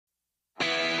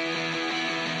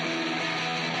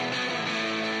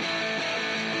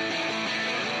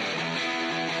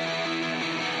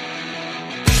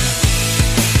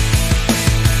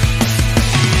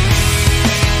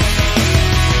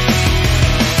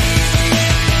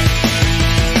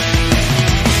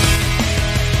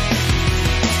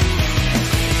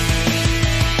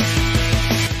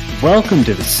Welcome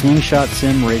to the Slingshot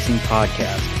Sim Racing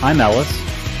Podcast. I'm Ellis.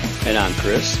 And I'm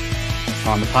Chris.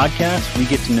 On the podcast, we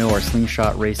get to know our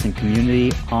Slingshot Racing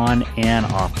community on and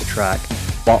off the track,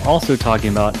 while also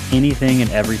talking about anything and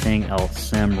everything else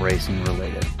sim racing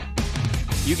related.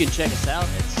 You can check us out at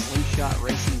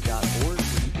slingshotracing.org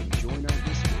where you can join our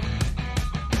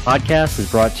Discord. The podcast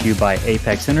is brought to you by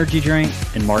Apex Energy Drink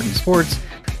and Martin Sports,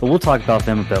 but we'll talk about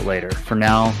them a bit later. For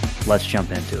now, let's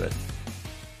jump into it.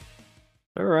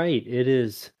 All right, it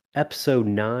is episode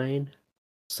 9,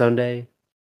 Sunday,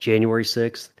 January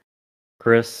 6th.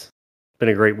 Chris, been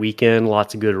a great weekend,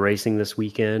 lots of good racing this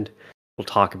weekend. We'll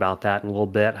talk about that in a little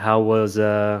bit. How was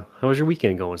your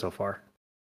weekend going so far?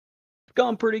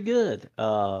 Going pretty good.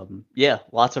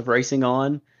 Lots of racing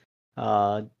on.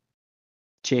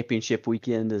 Championship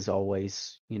weekend is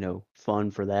always,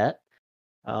 fun for that.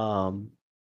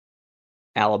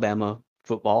 Alabama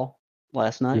football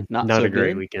last night. Not so a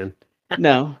great good. weekend.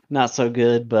 No, not so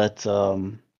good, but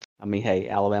hey,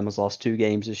 Alabama's lost 2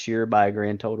 games this year by a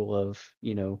grand total of,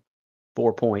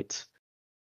 4 points.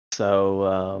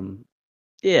 So,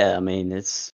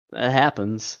 it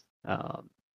happens. But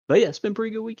yeah, it's been a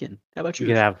pretty good weekend. How about you?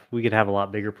 We could have a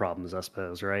lot bigger problems, I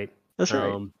suppose, right? That's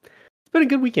right. It's been a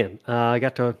good weekend. I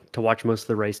got to watch most of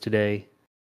the race today.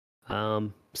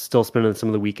 Still spending some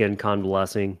of the weekend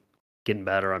convalescing, getting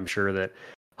better. I'm sure that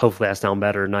hopefully I sound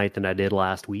better tonight than I did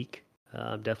last week.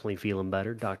 I'm definitely feeling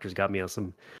better. Doctors got me on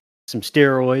some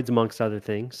steroids amongst other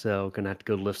things, so gonna have to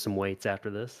go lift some weights after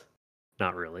this.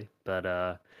 Not really,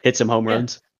 but hit some home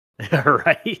runs.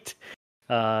 Right.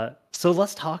 So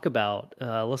let's talk about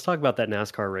that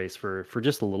NASCAR race for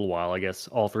just a little while. I guess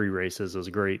all 3 races. It was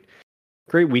a great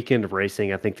weekend of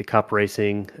racing. I think the Cup race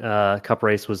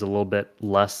was a little bit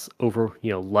less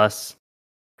less.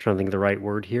 Trying to think of the right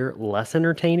word here. Less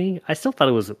entertaining. I still thought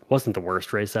it wasn't the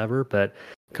worst race ever, but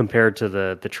compared to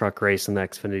the truck race and the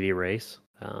Xfinity race,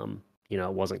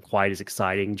 it wasn't quite as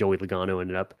exciting. Joey Logano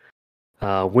ended up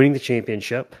winning the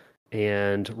championship,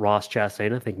 and Ross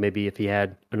Chastain, I think maybe if he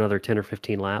had another 10 or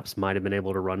 15 laps, might have been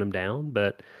able to run him down,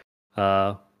 but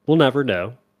we'll never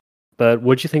know. But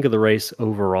what'd you think of the race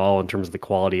overall in terms of the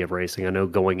quality of racing? I know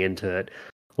going into it,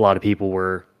 a lot of people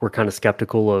were kind of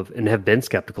skeptical of, and have been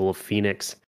skeptical of,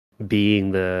 Phoenix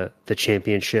being the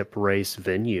championship race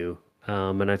venue.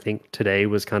 And I think today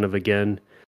was kind of, again,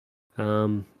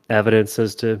 evidence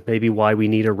as to maybe why we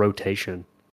need a rotation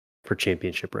for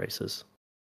championship races.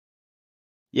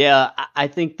 Yeah, I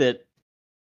think that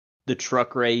the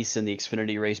truck race and the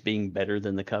Xfinity race being better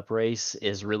than the Cup race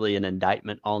is really an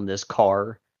indictment on this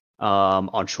car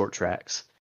on short tracks.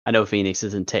 I know Phoenix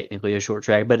isn't technically a short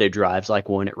track, but it drives like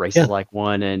one, it races like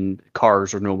one, and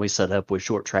cars are normally set up with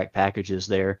short track packages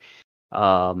there.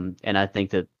 And I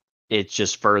think that it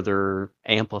just further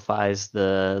amplifies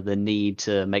the need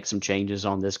to make some changes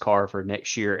on this car for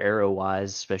next year,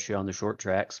 aero-wise, especially on the short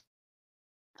tracks.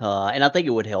 And I think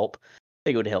it would help. I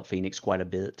think it would help Phoenix quite a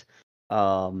bit.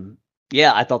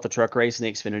 I thought the truck race and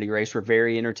the Xfinity race were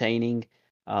very entertaining,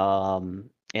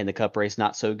 and the Cup race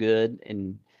not so good.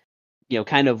 And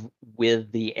kind of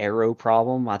with the aero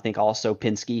problem, I think also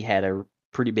Penske had a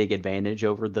pretty big advantage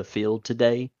over the field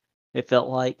today, it felt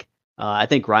like. I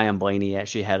think Ryan Blaney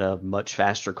actually had a much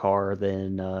faster car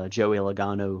than Joey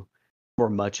Logano for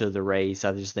much of the race.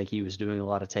 I just think he was doing a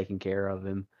lot of taking care of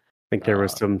him. I think there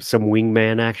was some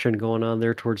wingman action going on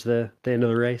there towards the end of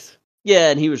the race. Yeah,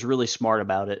 and he was really smart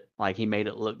about it. Like, he made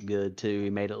it look good, too. He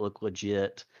made it look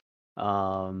legit.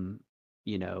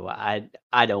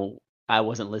 I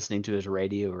wasn't listening to his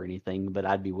radio or anything, but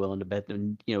I'd be willing to bet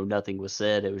that, nothing was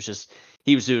said. It was just,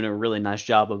 he was doing a really nice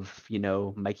job of,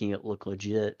 making it look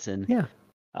legit. And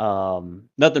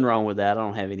nothing wrong with that. I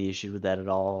don't have any issue with that at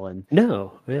all. And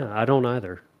I don't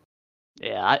either.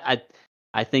 Yeah,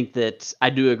 I think that I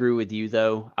do agree with you,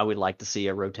 though. I would like to see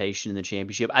a rotation in the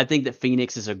championship. I think that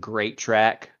Phoenix is a great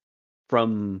track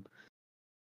from,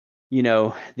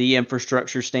 the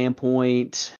infrastructure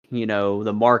standpoint,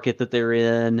 the market that they're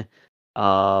in.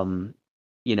 Since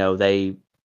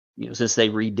they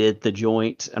redid the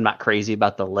joint, I'm not crazy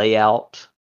about the layout.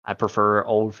 I prefer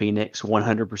old Phoenix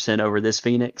 100% over this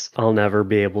Phoenix. I'll never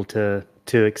be able to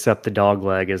accept the dog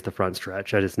leg as the front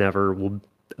stretch. I just never will.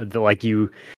 Like you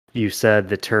said,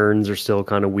 the turns are still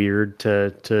kind of weird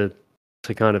to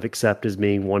kind of accept as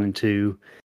being 1 and 2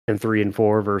 and 3 and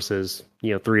 4 versus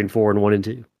 3 and 4 and 1 and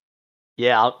 2.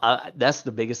 Yeah, that's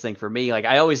the biggest thing for me. Like,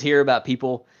 I always hear about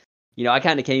people. I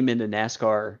kind of came into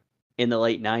NASCAR in the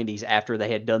late 90s after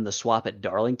they had done the swap at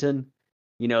Darlington.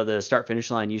 The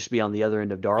start-finish line used to be on the other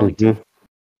end of Darlington.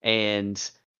 Mm-hmm.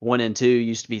 And 1 and 2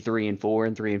 used to be 3 and 4,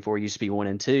 and 3 and 4 used to be 1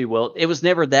 and 2. Well, it was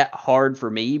never that hard for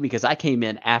me because I came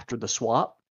in after the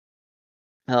swap.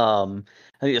 I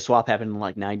think the swap happened in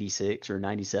like 96 or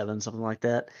 97, something like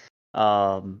that.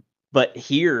 But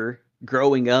here,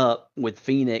 growing up with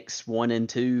Phoenix 1 and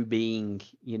 2 being,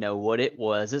 what it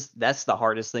was, that's the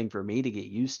hardest thing for me to get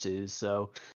used to. So,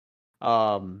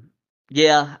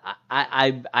 yeah,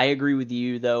 I agree with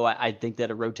you though. I think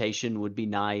that a rotation would be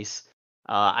nice.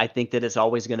 I think that it's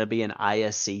always going to be an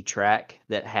ISC track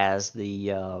that has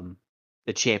the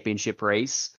championship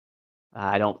race.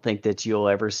 I don't think that you'll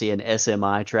ever see an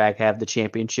SMI track have the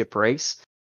championship race.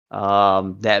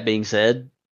 That being said,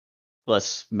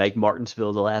 let's make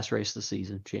Martinsville the last race of the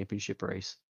season, championship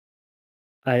race.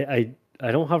 I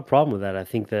don't have a problem with that. I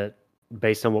think that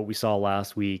based on what we saw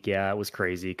last week, yeah, it was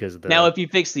crazy because now if you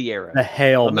fix the aero, the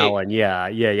hail melon, yeah.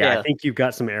 I think you've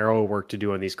got some aero work to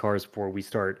do on these cars before we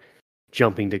start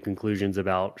jumping to conclusions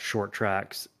about short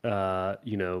tracks.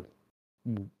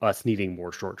 Us needing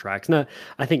more short tracks. Now,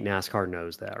 I think NASCAR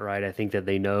knows that, right? I think that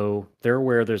they're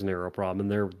aware there's an aero problem,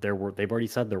 and they've already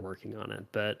said they're working on it.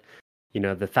 But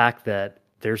the fact that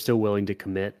they're still willing to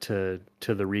commit to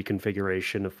the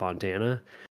reconfiguration of Fontana,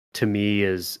 to me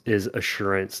is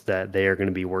assurance that they are going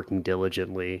to be working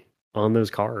diligently on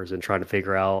those cars and trying to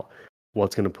figure out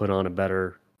what's going to put on a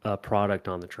better product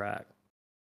on the track.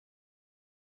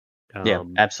 Yeah,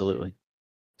 absolutely.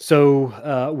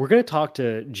 So we're going to talk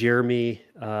to Jeremy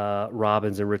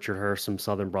Robbins and Richard Hurst from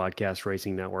Southern Broadcast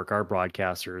Racing Network, our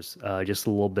broadcasters, just a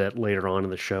little bit later on in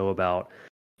the show about,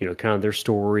 kind of their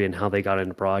story and how they got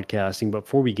into broadcasting. But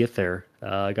before we get there,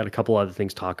 I got a couple other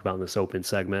things to talk about in this open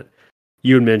segment.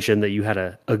 You had mentioned that you had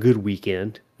a good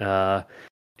weekend.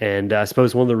 And I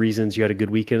suppose one of the reasons you had a good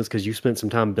weekend is because you spent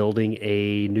some time building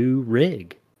a new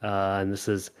rig. And this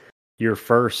is your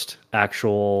first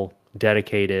actual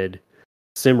dedicated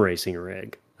sim racing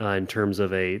rig in terms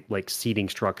of a seating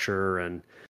structure and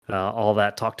all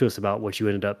that. Talk to us about what you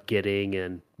ended up getting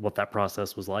and what that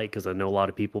process was like, because I know a lot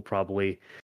of people probably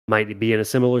might be in a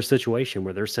similar situation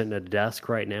where they're sitting at a desk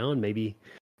right now and maybe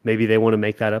they want to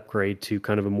make that upgrade to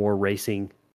kind of a more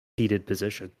racing seated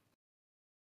position.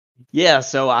 Yeah,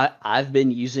 so I've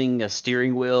been using a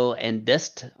steering wheel and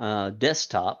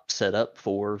desktop setup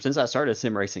since I started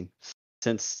sim racing,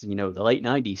 since the late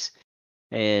 90s.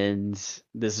 And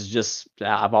this is just,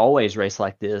 I've always raced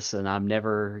like this, and I've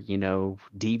never,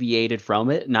 deviated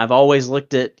from it. And I've always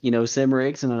looked at, sim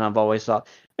rigs, and I've always thought,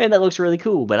 man, that looks really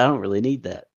cool, but I don't really need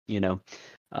that,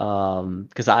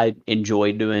 because I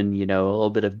enjoy doing, a little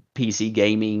bit of PC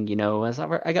gaming, as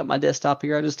I got my desktop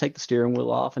here, I just take the steering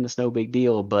wheel off and it's no big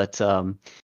deal. But,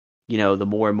 the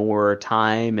more and more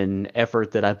time and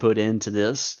effort that I put into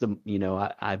this,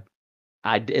 I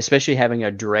especially having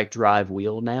a direct drive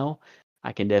wheel now,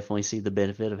 I can definitely see the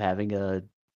benefit of having a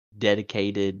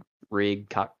dedicated rig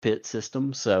cockpit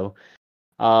system. So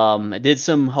I did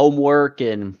some homework,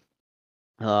 and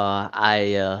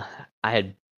I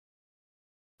had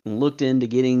looked into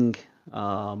getting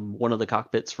one of the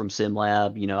cockpits from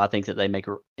SimLab. I think that they make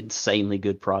insanely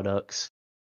good products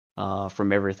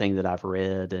from everything that I've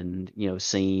read and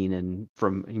seen, and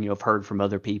from I've heard from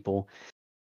other people.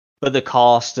 But the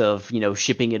cost of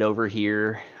shipping it over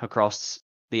here across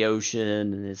the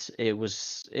ocean, and it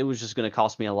was just going to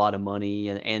cost me a lot of money,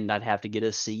 and I'd have to get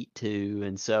a seat too.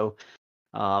 And so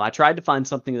I tried to find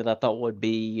something that I thought would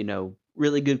be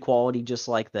really good quality, just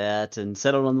like that, and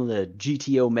settled on the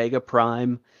GT Omega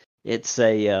Prime. It's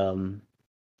a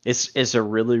it's a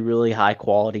really, really high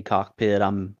quality cockpit.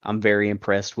 I'm very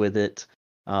impressed with it.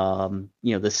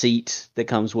 The seat that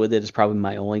comes with it is probably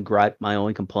my only gripe, my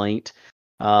only complaint.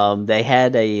 They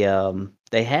had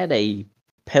a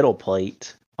pedal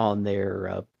plate on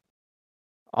their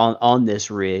on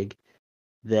this rig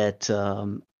that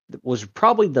was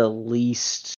probably the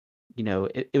least,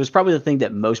 it was probably the thing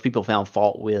that most people found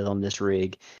fault with on this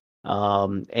rig.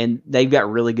 And they've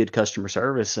got really good customer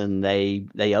service, and they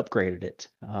upgraded it.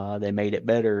 They made it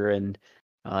better and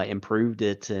improved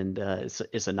it, and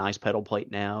it's a nice pedal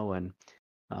plate now. And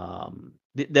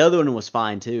the other one was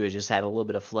fine too. It just had a little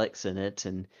bit of flex in it,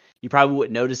 and you probably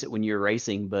wouldn't notice it when you're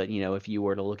racing, but if you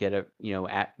were to look at it,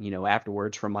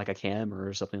 afterwards from like a camera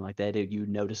or something like that, you'd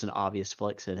notice an obvious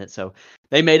flex in it. So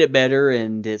they made it better,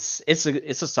 and it's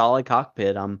a solid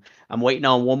cockpit. I'm waiting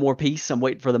on one more piece. I'm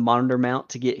waiting for the monitor mount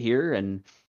to get here, and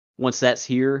once that's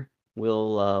here,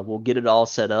 we'll get it all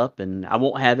set up. And I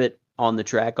won't have it on the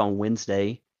track on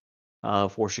Wednesday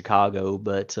for Chicago,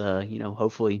 but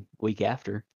hopefully week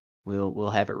after we'll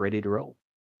have it ready to roll.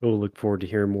 We'll look forward to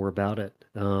hearing more about it.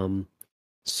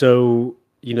 So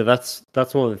that's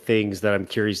one of the things that I'm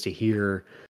curious to hear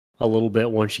a little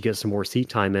bit once you get some more seat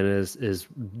time in is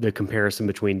the comparison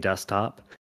between desktop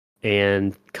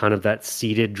and kind of that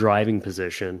seated driving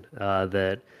position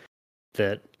that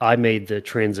I made the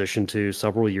transition to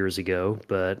several years ago.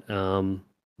 But I'm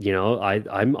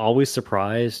always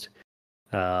surprised.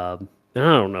 And I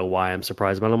don't know why I'm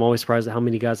surprised, but I'm always surprised at how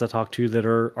many guys I talk to that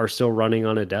are still running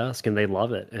on a desk and they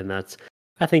love it. And I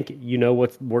think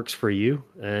what works for you,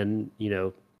 and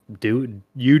do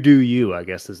you, I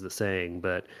guess is the saying.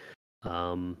 But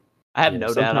I have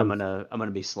no doubt I'm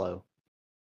gonna be slow.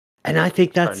 And I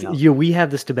think that's we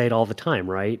have this debate all the time,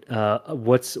 right?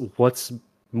 What's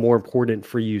more important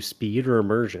for you, speed or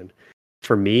immersion?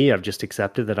 For me, I've just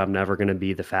accepted that I'm never going to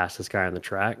be the fastest guy on the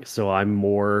track, so I'm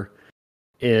more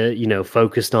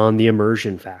focused on the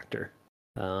immersion factor.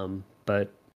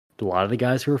 But a lot of the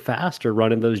guys who are fast are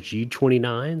running those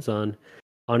G29s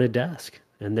on a desk,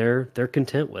 and they're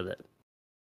content with it.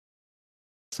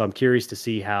 So I'm curious to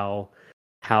see how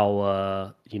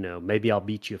maybe I'll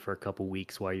beat you for a couple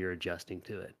weeks while you're adjusting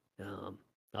to it.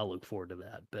 I'll look forward to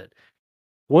that. But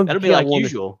that'll be like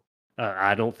usual.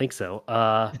 I don't think so.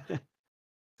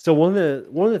 So one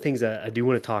of the things that I do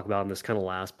want to talk about in this kind of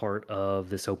last part of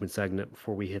this open segment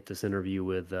before we hit this interview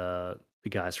with the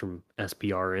guys from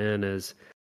SPRN is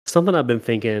something I've been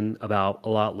thinking about a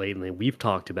lot lately. We've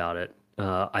talked about it,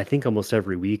 I think almost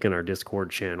every week in our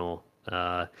Discord channel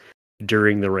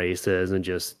during the races, and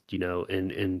just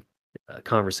in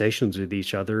conversations with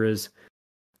each other, is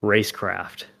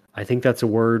racecraft. I think that's a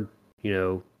word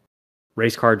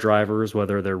race car drivers,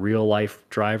 whether they're real life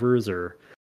drivers or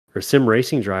sim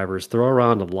racing drivers, throw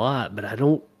around a lot, but I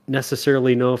don't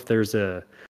necessarily know if there's a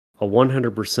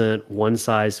 100% one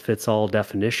size fits all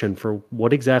definition for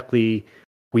what exactly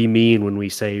we mean when we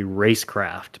say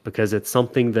racecraft, because it's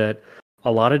something that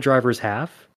a lot of drivers have,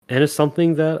 and it's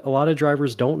something that a lot of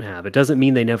drivers don't have. It doesn't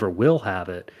mean they never will have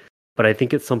it, but I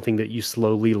think it's something that you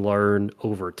slowly learn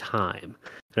over time.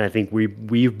 And I think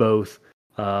we've both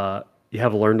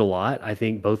have learned a lot. I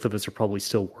think both of us are probably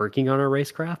still working on our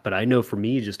racecraft, but I know for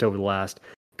me, just over the last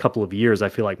couple of years, I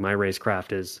feel like my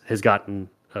racecraft has gotten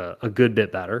a good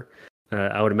bit better.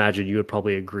 I would imagine you would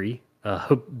probably agree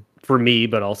for me,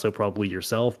 but also probably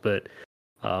yourself. But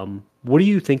what do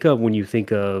you think of when you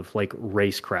think of like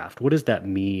racecraft? What does that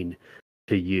mean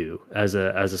to you as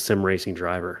a sim racing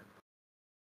driver?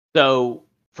 So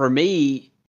for me,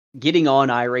 getting on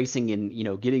iRacing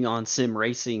and getting on sim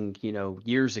racing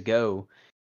years ago,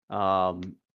 I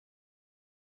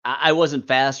wasn't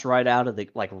fast right out of the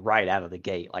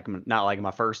gate, like not like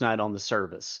my first night on the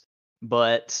service,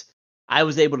 but I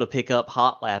was able to pick up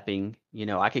hot lapping.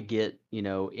 I could get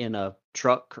in a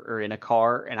truck or in a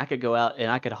car, and I could go out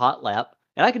and I could hot lap,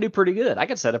 and I could do pretty good. I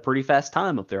could set a pretty fast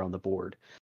time up there on the board.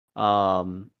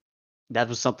 That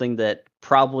was something that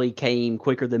probably came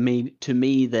quicker to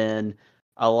me than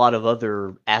a lot of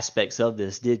other aspects of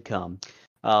this did come.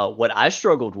 What I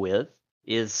struggled with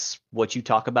is what you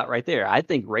talk about right there. I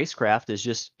think racecraft is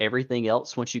just everything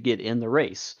else once you get in the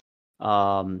race.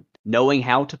 Knowing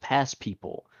how to pass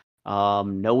people,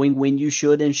 knowing when you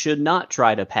should and should not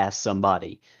try to pass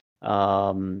somebody,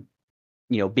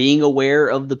 being aware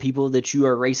of the people that you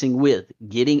are racing with,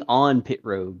 getting on pit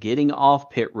road, getting off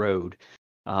pit road,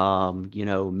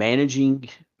 managing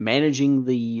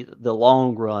the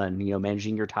long run,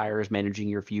 managing your tires, managing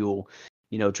your fuel,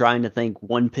 trying to think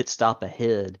one pit stop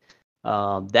ahead.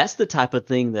 That's the type of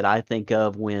thing that I think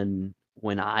of when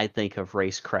I think of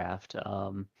racecraft.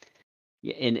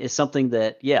 And it's something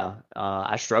that,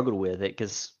 I struggled with it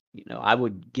because, I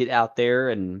would get out there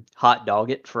and hot dog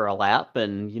it for a lap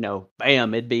and,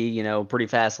 bam, it'd be, a pretty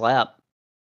fast lap.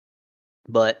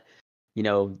 But,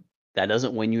 that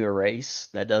doesn't win you a race.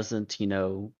 That doesn't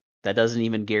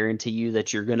even guarantee you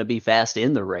that you're going to be fast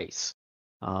in the race.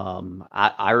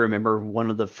 I remember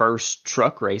one of the first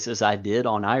truck races I did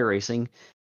on iRacing.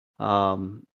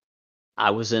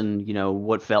 I was in,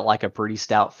 what felt like a pretty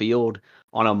stout field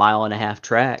on a 1.5-mile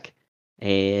track,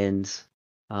 and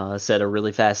set a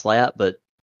really fast lap, but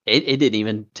it didn't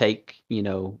even take,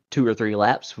 2 or 3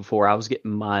 laps before I was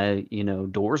getting my,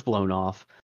 doors blown off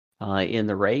in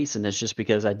the race. And it's just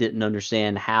because I didn't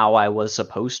understand how I was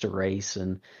supposed to race.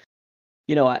 And,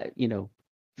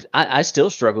 I still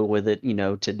struggle with it,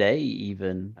 today,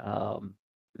 even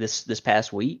this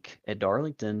past week at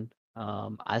Darlington.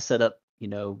 I set up,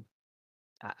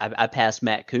 I passed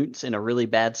Matt Kuntz in a really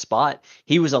bad spot.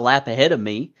 He was a lap ahead of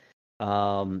me,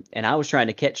 and I was trying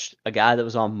to catch a guy that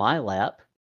was on my lap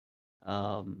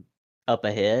up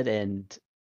ahead, and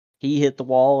he hit the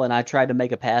wall, and I tried to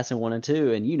make a pass in 1 and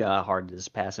 2, and you know how hard it is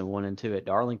passing 1 and 2 at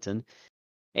Darlington.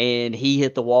 And he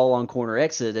hit the wall on corner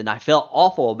exit, and I felt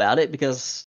awful about it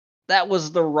because that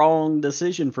was the wrong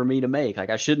decision for me to make. Like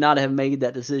I should not have made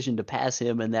that decision to pass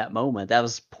him in that moment. That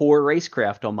was poor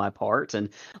racecraft on my part, and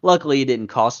luckily it didn't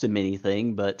cost him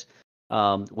anything. But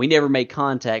we never made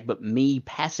contact. But me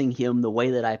passing him the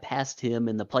way that I passed him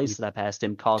in the place that I passed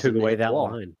him caused him Took to away hit the that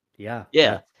wall. line. Yeah.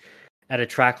 Yeah. At a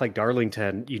track like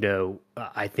Darlington,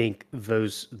 I think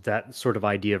that sort of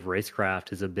idea of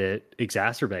racecraft is a bit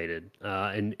exacerbated,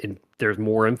 and there's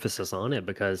more emphasis on it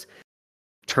because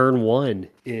turn one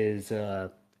is a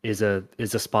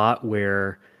spot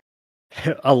where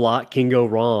a lot can go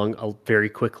wrong very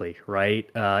quickly, right?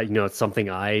 It's something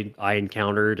I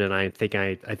encountered, and I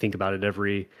think about it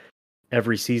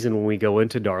every season when we go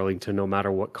into Darlington, no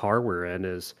matter what car we're in,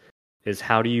 is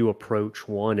how do you approach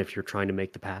one if you're trying to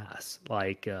make the pass?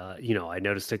 Like, I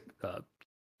noticed a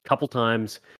couple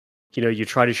times, you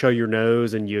try to show your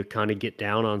nose and you kind of get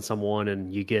down on someone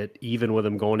and you get even with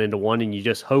them going into one, and you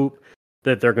just hope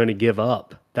that they're going to give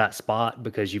up that spot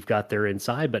because you've got their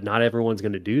inside, but not everyone's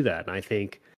going to do that. And I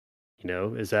think,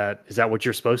 is that what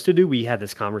you're supposed to do? We had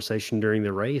this conversation during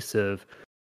the race of,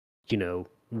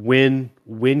 when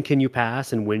can you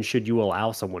pass and when should you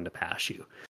allow someone to pass you?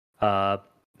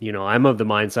 I'm of the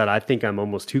mindset, I think I'm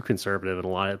almost too conservative in a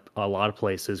lot of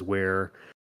places where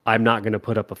I'm not going to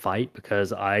put up a fight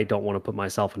because I don't want to put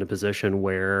myself in a position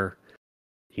where,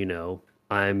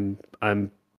 I'm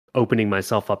opening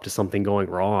myself up to something going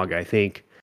wrong. I think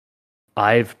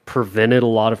I've prevented a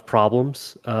lot of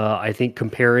problems. I think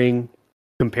comparing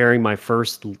my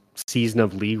first season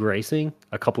of league racing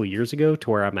a couple of years ago to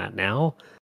where I'm at now,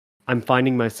 I'm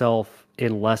finding myself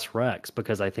in less wrecks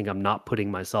because I think I'm not putting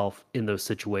myself in those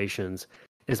situations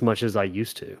as much as I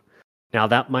used to. Now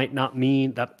that might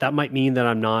mean that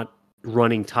I'm not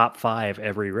running top 5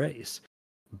 every race,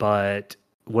 but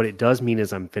what it does mean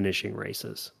is I'm finishing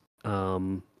races.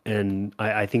 And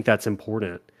I think that's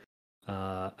important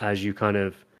as you kind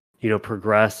of,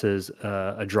 progress as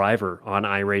a driver on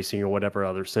iRacing or whatever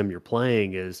other sim you're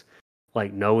playing, is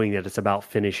like knowing that it's about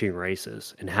finishing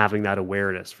races and having that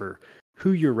awareness for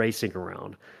who you're racing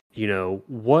around.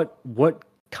 What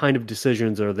kind of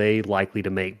decisions are they likely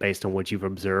to make based on what you've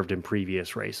observed in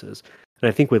previous races? And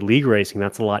I think with league racing,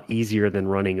 that's a lot easier than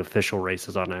running official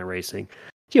races on iRacing.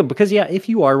 Because if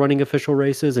you are running official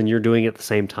races and you're doing it at the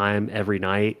same time every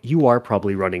night, you are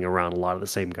probably running around a lot of the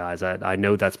same guys. I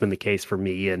know that's been the case for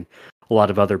me and a lot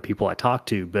of other people I talk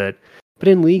to, but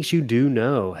in leagues, you do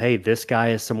know, hey, this guy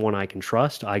is someone I can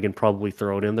trust. I can probably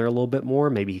throw it in there a little bit more.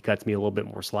 Maybe he cuts me a little bit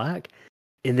more slack.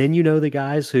 And then the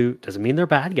guys who, doesn't mean they're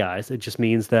bad guys. It just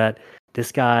means that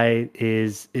this guy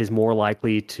is more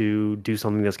likely to do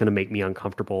something that's going to make me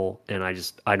uncomfortable, and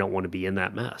I don't want to be in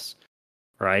that mess.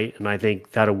 Right. And I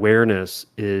think that awareness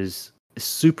is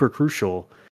super crucial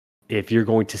if you're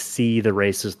going to see the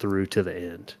races through to the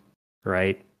end.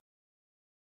 Right.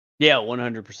 Yeah,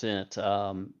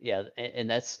 100%. Yeah. And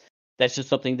that's just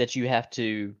something that you have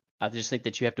to, I just think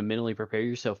that you have to mentally prepare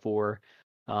yourself for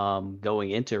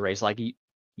going into a race. Like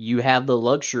you have the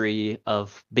luxury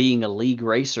of being a league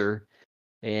racer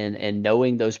and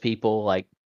knowing those people like,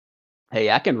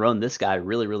 hey, I can run this guy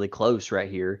really, really close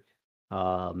right here.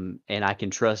 And I can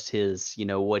trust his,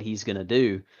 what he's going to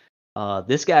do.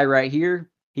 This guy right here,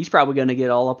 he's probably going to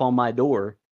get all up on my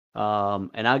door.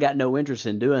 And I got no interest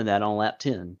in doing that on lap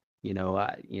 10.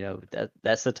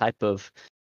 That's the type of,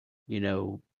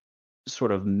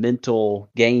 sort of mental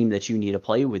game that you need to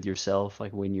play with yourself.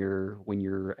 Like when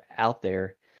you're out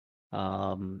there,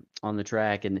 on the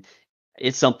track. And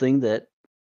it's something that,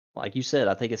 like you said,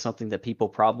 I think it's something that people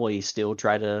probably still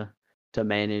try to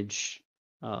manage,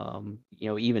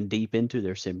 even deep into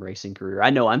their sim racing career. I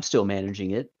know I'm still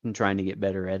managing it and trying to get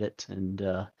better at it, and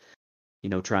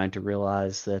trying to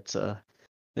realize that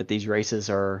these races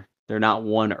they're not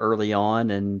won early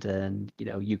on, and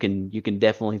you can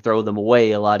definitely throw them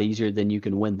away a lot easier than you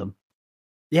can win them.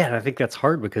 Yeah, and I think that's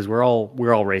hard because we're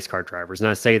all race car drivers, and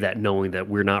I say that knowing that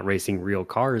we're not racing real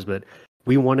cars, but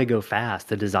we want to go fast.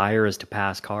 The desire is to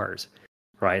pass cars,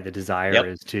 right? The desire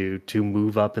is to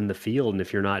move up in the field, and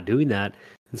if you're not doing that,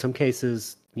 in some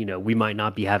cases, we might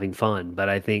not be having fun. But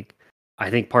I think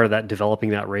part of that, developing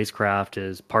that racecraft,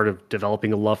 is part of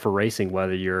developing a love for racing,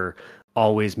 whether you're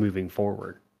always moving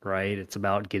forward, right? It's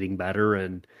about getting better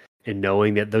and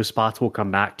knowing that those spots will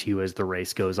come back to you as the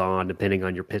race goes on, depending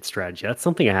on your pit strategy. That's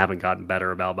something I haven't gotten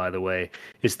better about, by the way,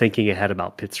 is thinking ahead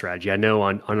about pit strategy. I know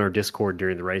on our Discord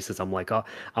during the races, I'm like, oh,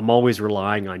 I'm always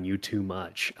relying on you too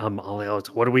much. I'm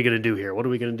always, what are we going to do here? What are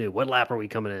we going to do? What lap are we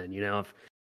coming in?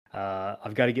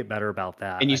 I've got to get better about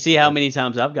that. And you see how many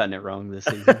times I've gotten it wrong this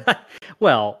season.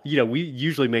 Well, we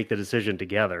usually make the decision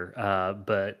together,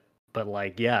 but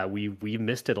like, yeah, we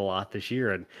missed it a lot this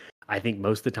year, and I think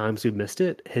most of the times we've missed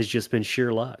it has just been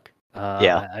sheer luck.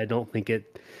 Yeah. I don't think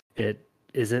it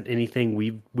isn't anything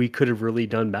we could have really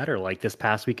done better. Like this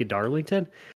past week at Darlington,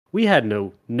 we had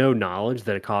no knowledge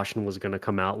that a caution was going to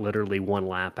come out literally one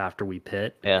lap after we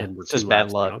pit, Yeah. and we're It's two just bad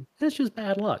laps luck. down. It's just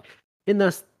bad luck, and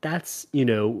that's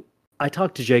I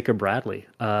talked to Jacob Bradley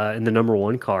in the number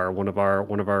one car, one of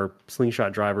our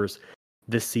slingshot drivers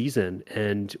this season,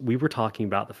 and we were talking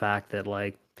about the fact that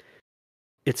like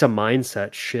it's a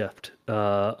mindset shift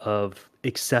of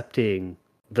accepting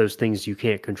those things you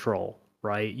can't control,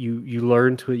 right? You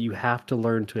have to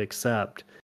learn to accept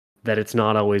that it's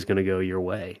not always going to go your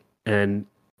way, and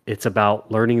it's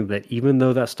about learning that even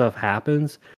though that stuff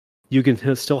happens, you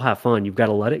can still have fun. You've got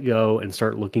to let it go and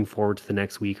start looking forward to the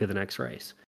next week or the next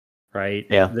race, right?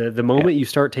 Yeah. The moment you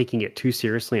start taking it too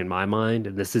seriously, in my mind,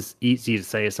 and this is easy to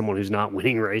say as someone who's not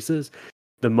winning races,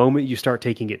 the moment you start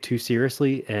taking it too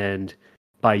seriously, and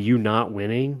by you not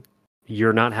winning,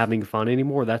 you're not having fun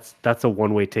anymore, that's a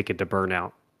one-way ticket to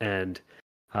burnout. And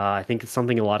I think it's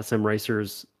something a lot of sim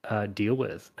racers deal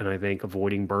with, and I think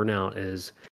avoiding burnout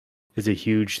is a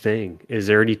huge thing. Is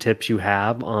there any tips you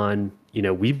have on,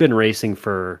 we've been racing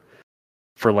for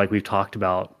like we've talked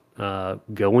about,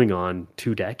 going on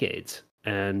 2 decades,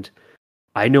 and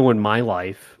I know in my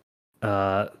life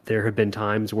there have been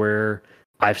times where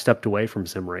I've stepped away from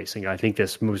sim racing. I think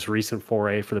this most recent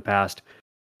foray for the past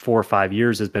 4 or 5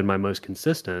 years has been my most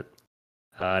consistent,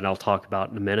 and I'll talk about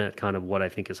in a minute kind of what I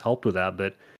think has helped with that.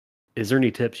 But is there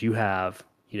any tips you have,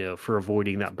 for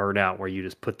avoiding that burnout where you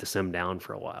just put the sim down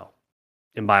for a while?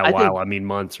 And by a I while, think, I mean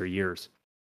months or years.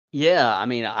 yeah, I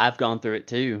mean, I've gone through it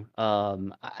too.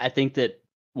 I think that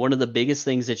one of the biggest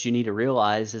things that you need to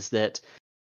realize is that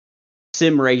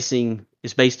sim racing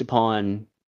is based upon,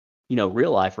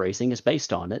 real life racing is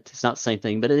based on it. It's not the same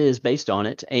thing, but it is based on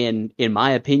it. And in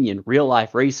my opinion, real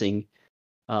life racing,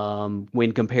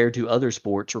 when compared to other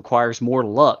sports, requires more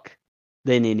luck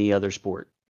than any other sport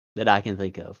that I can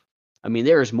think of. I mean,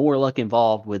 there is more luck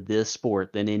involved with this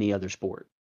sport than any other sport.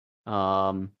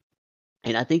 Um,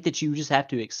 and I think that you just have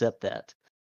to accept that,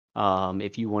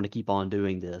 if you want to keep on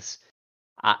doing this.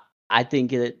 I I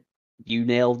think that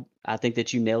I think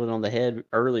that you nailed it on the head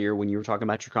earlier when you were talking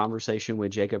about your conversation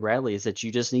with Jacob Bradley, is that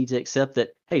you just need to accept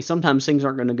that, hey, sometimes things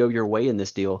aren't going to go your way in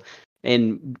this deal.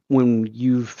 And when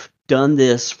you've done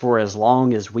this for as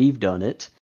long as we've done it,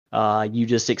 you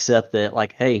just accept that,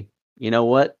 like, hey, you know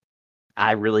what?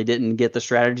 I really didn't get the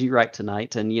strategy right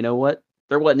tonight, and you know what?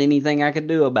 There wasn't anything I could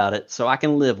do about it, so I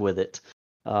can live with it.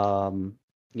 Um,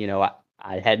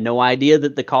 I had no idea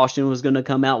that the caution was going to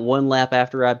come out one lap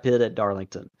after I pit at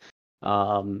Darlington.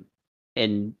 Um,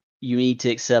 and you need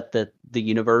to accept that the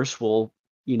universe will,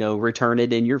 return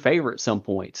it in your favor at some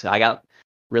point. I got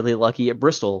really lucky at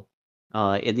Bristol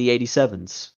in the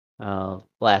 87s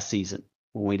last season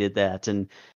when we did that. And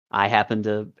I happened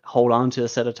to hold on to a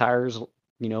set of tires,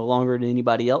 longer than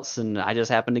anybody else. And I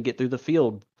just happened to get through the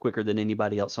field quicker than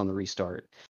anybody else on the restart.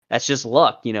 That's just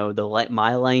luck.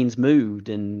 My lanes moved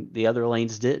and the other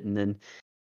lanes didn't. And,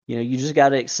 you just got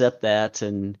to accept that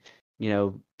and,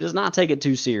 just not take it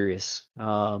too serious.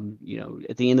 At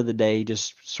the end of the day,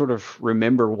 just sort of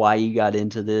remember why you got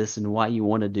into this and why you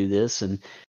want to do this. And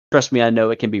trust me, I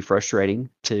know it can be frustrating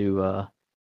to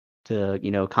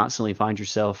constantly find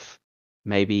yourself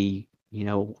maybe,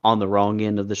 on the wrong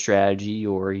end of the strategy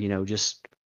or, just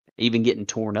even getting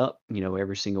torn up,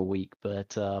 every single week.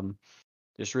 But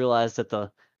just realize that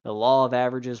the law of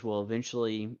averages will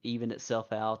eventually even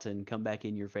itself out and come back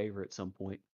in your favor at some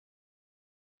point.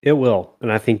 It will,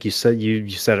 and I think you said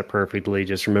it perfectly.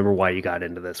 Just remember why you got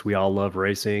into this. We all love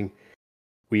racing.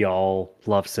 We all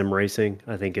love sim racing.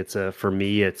 I think for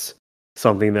me, it's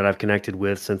something that I've connected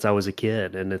with since I was a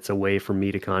kid, and it's a way for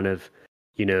me to kind of,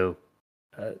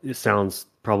 it sounds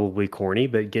probably corny,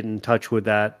 but get in touch with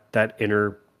that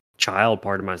inner child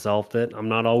part of myself that I'm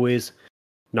not always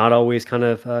kind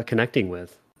of connecting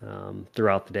with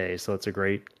throughout the day. So it's a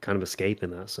great kind of escape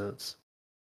in that sense.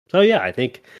 So yeah, I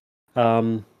think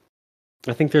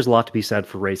there's a lot to be said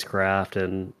for racecraft,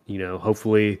 and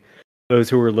hopefully those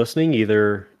who are listening,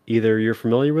 either you're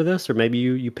familiar with this or maybe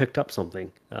you picked up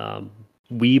something.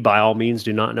 We by all means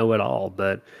do not know it all,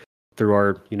 but through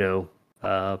our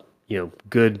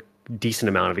good decent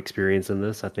amount of experience in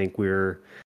this, I think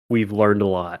we've learned a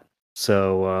lot.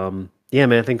 So yeah,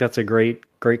 man, I think that's a great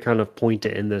kind of point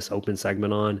to end this open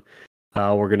segment on.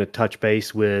 We're going to touch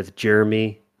base with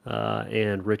Jeremy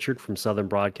and Richard from Southern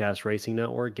Broadcast Racing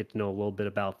Network, get to know a little bit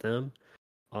about them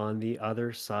on the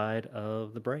other side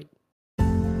of the break.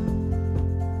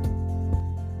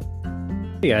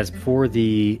 Hey guys, before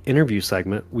the interview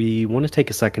segment, we want to take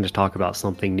a second to talk about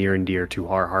something near and dear to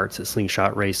our hearts at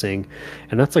Slingshot Racing,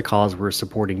 and that's a cause we're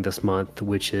supporting this month,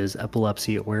 which is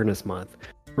Epilepsy Awareness Month.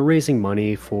 We're raising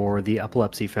money for the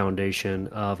Epilepsy Foundation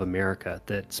of America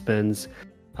that spends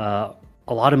a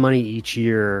lot of money each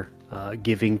year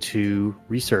giving to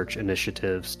research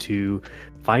initiatives to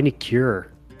find a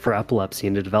cure for epilepsy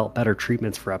and to develop better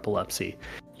treatments for epilepsy.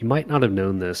 You might not have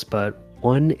known this, but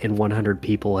 1 in 100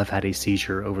 people have had a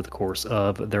seizure over the course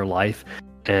of their life,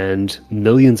 and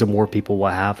millions of more people will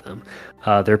have them.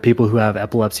 There are people who have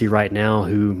epilepsy right now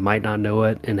who might not know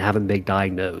it and haven't been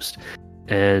diagnosed.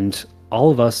 And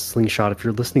all of us, Slingshot, if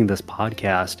you're listening to this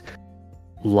podcast,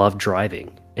 love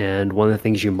driving. And one of the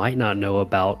things you might not know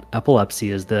about epilepsy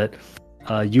is that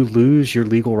you lose your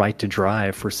legal right to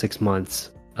drive for 6 months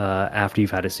after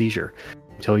you've had a seizure.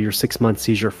 Until you're 6 months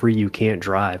seizure free, you can't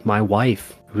drive. My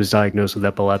wife, who was diagnosed with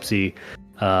epilepsy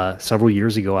several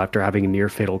years ago after having a near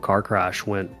fatal car crash,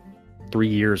 went 3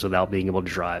 years without being able to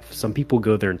drive. Some people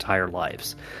go their entire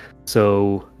lives.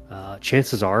 So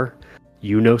chances are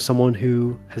you know someone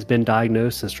who has been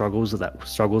diagnosed and struggles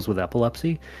with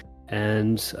epilepsy.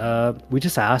 And we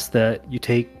just ask that you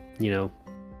take,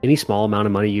 any small amount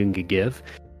of money you can give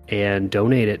and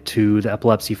donate it to the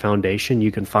Epilepsy Foundation. You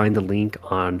can find the link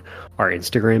on our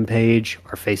Instagram page,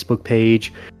 our Facebook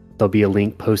page. There'll be a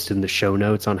link posted in the show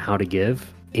notes on how to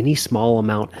give. Any small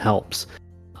amount helps.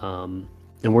 And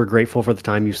we're grateful for the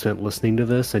time you spent listening to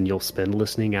this and you'll spend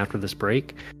listening after this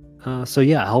break. So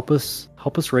yeah, help us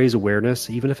raise awareness,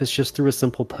 even if it's just through a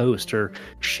simple post or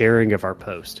sharing of our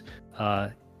post.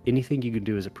 Anything you can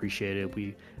do is appreciated.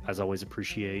 We, as always,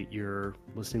 appreciate your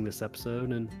listening to this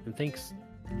episode, and thanks.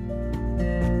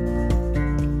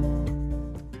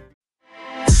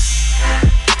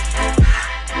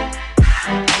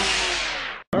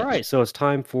 All right, so it's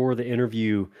time for the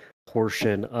interview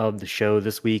portion of the show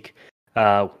this week.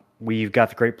 We've got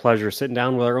the great pleasure of sitting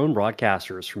down with our own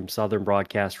broadcasters from Southern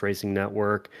Broadcast Racing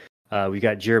Network. We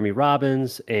got Jeremy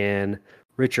Robbins and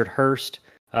Richard Hurst.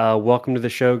 Welcome to the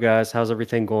show, guys. How's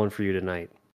everything going for you tonight?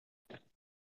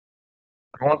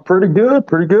 Going pretty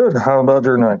good. How about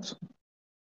your nights?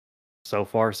 So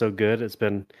far, so good. It's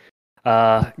been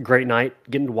a great night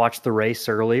getting to watch the race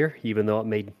earlier, even though it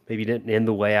maybe didn't end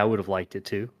the way I would have liked it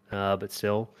to, but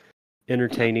still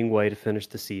entertaining way to finish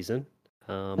the season.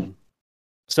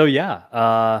 So yeah,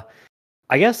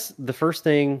 I guess the first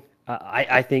thing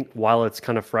I think, while it's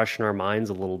kind of fresh in our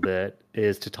minds a little bit,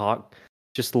 is to talk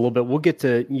just a little bit. We'll get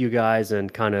to you guys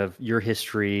and kind of your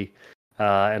history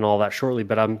and all that shortly,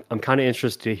 but I'm kind of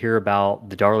interested to hear about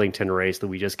the Darlington race that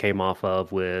we just came off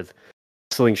of with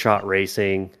Slingshot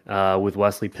Racing, with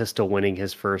Wesley Pistol winning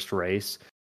his first race.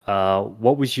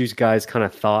 What was you guys' kind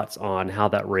of thoughts on how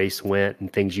that race went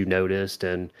and things you noticed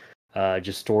and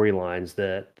just storylines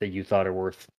that you thought are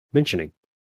worth mentioning?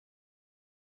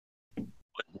 I'm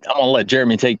going to let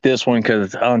Jeremy take this one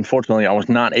because unfortunately I was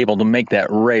not able to make that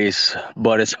race,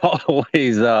 but it's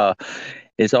always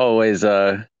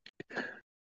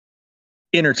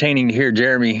entertaining to hear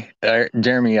Jeremy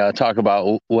talk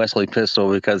about Wesley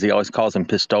Pistol because he always calls him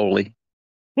Pistoli.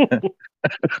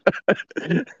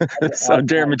 So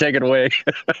Jeremy, take it away.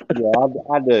 Yeah,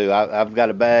 I do. I've got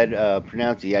a bad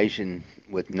pronunciation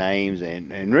with names,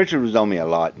 and Richard was on me a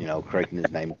lot, correcting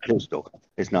his name. Pistol.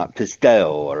 It's not Pistel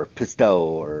or Pisto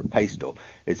or Pastel.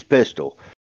 It's Pistol.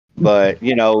 But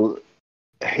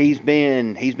he's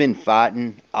been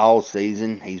fighting all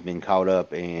season. He's been caught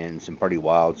up in some pretty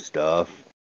wild stuff,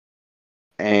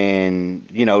 and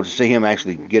to see him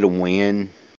actually get a win,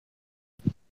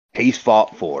 he's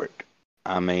fought for it.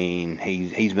 I mean,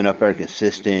 he's been up there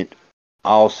consistent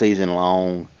all season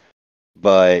long,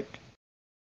 but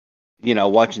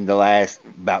watching the last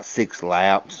about 6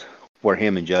 laps where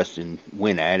him and Justin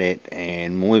went at it,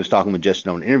 and when we was talking with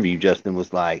Justin on the interview, Justin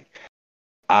was like,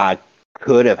 I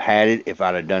could have had it if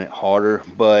I'd have done it harder,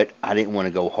 but I didn't want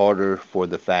to go harder for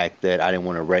the fact that I didn't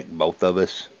want to wreck both of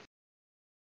us.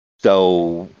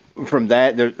 So from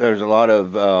that, there's a lot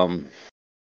of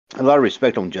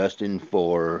respect on Justin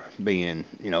for being,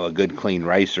 a good, clean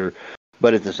racer,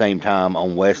 but at the same time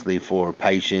on Wesley for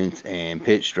patience and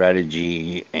pit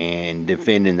strategy and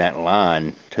defending that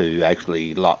line to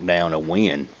actually lock down a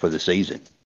win for the season.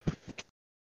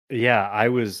 Yeah, I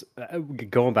was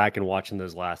going back and watching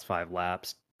those last 5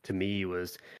 laps. To me,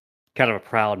 was kind of a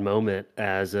proud moment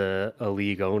as a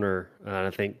league owner. And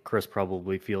I think Chris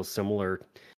probably feels similar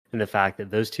in the fact that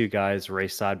those two guys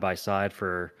raced side by side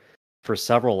for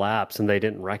several laps and they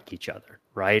didn't wreck each other,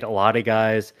 right? A lot of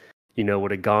guys,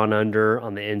 would have gone under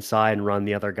on the inside and run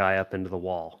the other guy up into the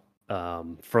wall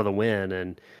for the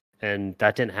win. and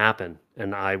that didn't happen.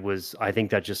 And I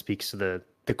think that just speaks to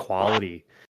the quality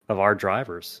of our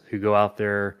drivers who go out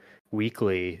there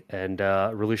weekly and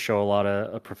really show a lot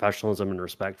of professionalism and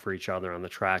respect for each other on the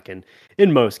track. And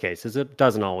in most cases, it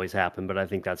doesn't always happen, but I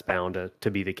think that's bound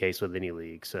to be the case with any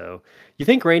league. So you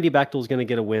think Randy Bechtel's going to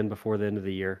get a win before the end of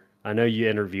the year? I know you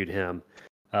interviewed him.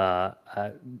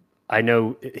 I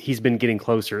know he's been getting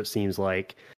closer, it seems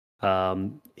like.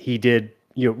 He did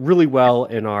really well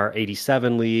in our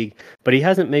 87 league, but he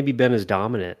hasn't maybe been as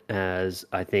dominant as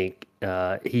I think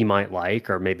he might like,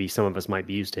 or maybe some of us might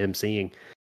be used to him seeing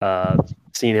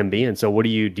him being. So what do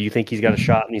you think he's got a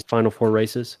shot in these final 4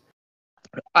 races?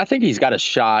 I think he's got a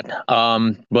shot.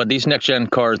 But these next gen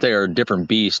cars, they are a different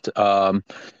beast.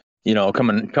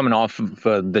 Coming off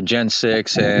of the Gen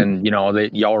 6 and,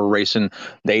 y'all are racing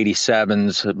the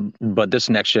 87s, but this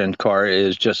next gen car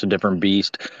is just a different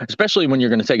beast, especially when you're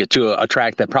going to take it to a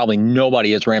track that probably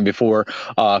nobody has ran before.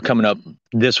 Coming up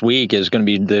this week is going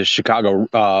to be the Chicago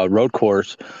road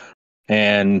course.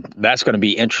 And that's going to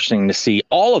be interesting to see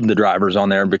all of the drivers on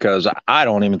there, because I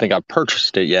don't even think I've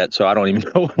purchased it yet. So I don't even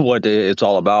know what it's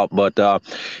all about. But,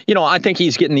 I think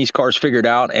he's getting these cars figured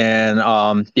out. And,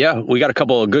 we got a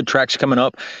couple of good tracks coming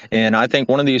up. And I think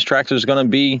one of these tracks is going to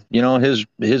be,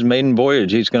 his maiden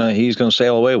voyage. He's going to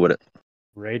sail away with it.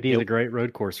 Randy is a great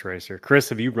road course racer. Chris,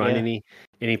 have you run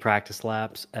any practice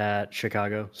laps at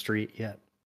Chicago Street yet?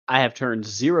 I have turned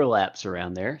 0 laps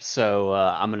around there, so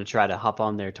I'm going to try to hop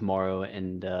on there tomorrow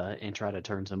and try to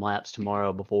turn some laps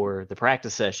tomorrow before the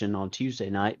practice session on Tuesday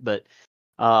night. But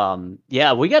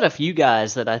we got a few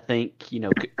guys that I think,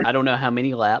 I don't know how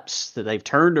many laps that they've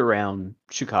turned around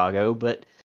Chicago, but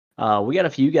we got a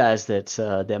few guys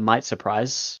that might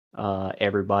surprise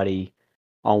everybody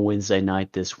on Wednesday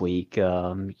night this week.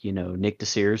 Nick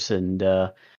DeSears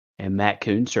and Matt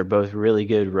Kuntz are both really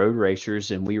good road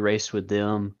racers, and we raced with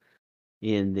them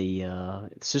in the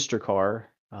sister car,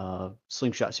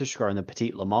 Slingshot sister car in the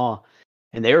Petite Le Mans,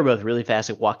 and they were both really fast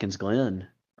at Watkins Glen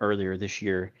earlier this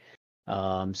year.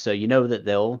 So that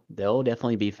they'll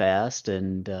definitely be fast,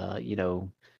 and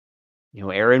Aaron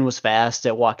was fast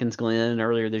at Watkins Glen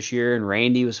earlier this year, and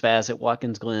Randy was fast at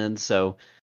Watkins Glen. So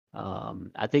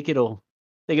I think it'll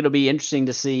be interesting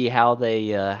to see how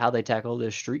they tackle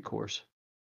this street course.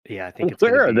 Yeah, I think it's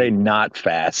where are they not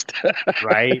fast?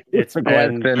 Right? It's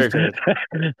been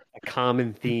a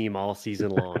common theme all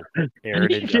season long.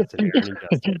 Aaron and Justin.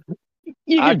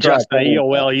 You can trust the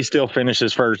EOL. He still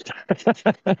finishes first.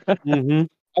 Mm-hmm.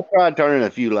 I tried turning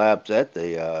a few laps at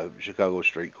the Chicago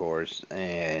street course,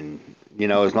 and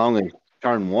as long as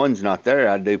turn 1's not there,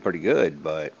 I'd do pretty good.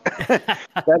 But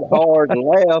that hard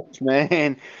left,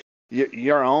 man.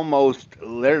 You're almost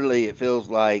literally, it feels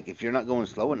like if you're not going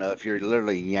slow enough, you're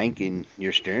literally yanking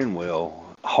your steering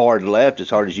wheel hard left as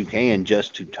hard as you can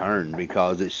just to turn,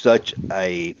 because it's such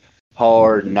a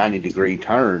hard 90-degree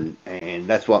turn, and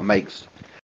that's what makes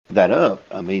that up.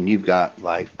 I mean, you've got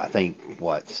I think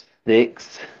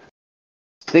six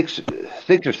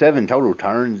or seven total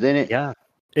turns in it. Yeah.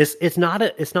 It's not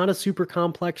a super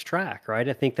complex track, right?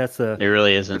 I think that's it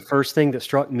really isn't. The first thing that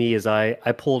struck me is I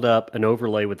pulled up an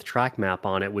overlay with the track map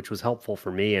on it, which was helpful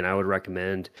for me, and I would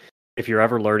recommend if you're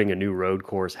ever learning a new road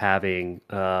course, having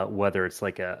whether it's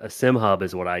like a sim hub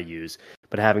is what I use,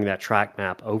 but having that track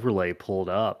map overlay pulled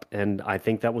up, and I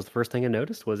think that was the first thing I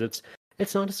noticed was it's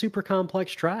not a super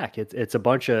complex track. It's a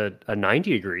bunch of 90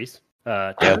 degrees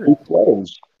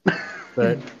turns,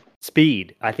 but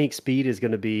speed. I think speed is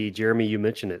going to be, Jeremy, you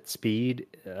mentioned it. Speed,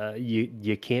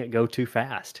 you can't go too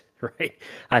fast, right?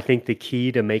 I think the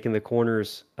key to making the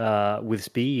corners with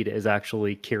speed is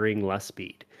actually carrying less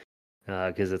speed,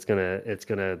 because it's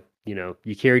gonna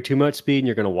you carry too much speed and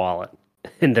you're gonna wall it,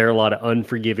 and there are a lot of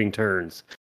unforgiving turns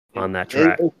on that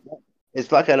track.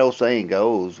 It's like that old saying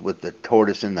goes with the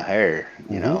tortoise and the hare,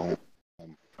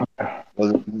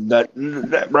 Well,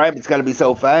 that rabbit's got to be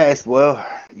so fast. Well,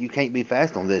 you can't be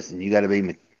fast on this, and you got to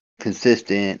be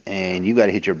consistent, and you got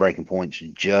to hit your braking points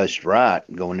just right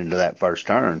going into that first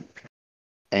turn.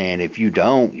 And if you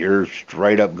don't, you're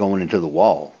straight up going into the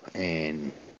wall.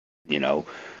 And the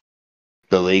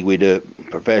league, we do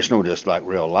professional just like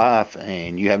real life,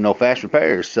 and you have no fast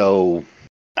repairs. So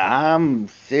I'm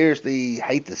seriously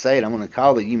hate to say it, I'm going to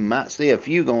call that you might see a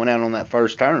few going out on that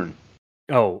first turn.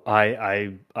 Oh,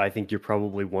 I think you're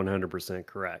probably 100%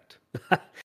 correct.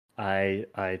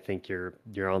 I think you're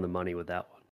on the money with that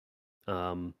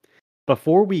one.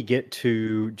 Before we get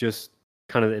to just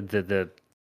kind of the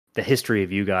history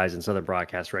of you guys in Southern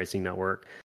Broadcast Racing Network,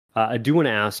 I do want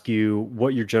to ask you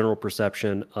what your general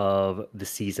perception of the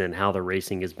season, how the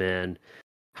racing has been,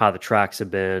 how the tracks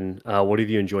have been. What have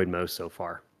you enjoyed most so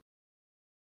far?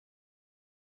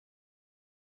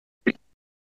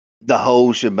 the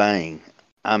whole shebang.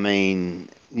 I mean,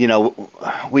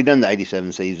 we done the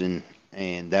 '87 season,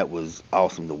 and that was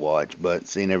awesome to watch. But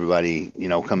seeing everybody,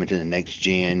 coming to the next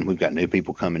gen, we've got new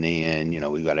people coming in.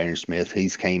 We've got Aaron Smith.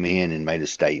 He's came in and made a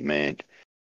statement.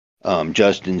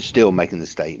 Justin's still making the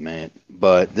statement.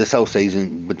 But this whole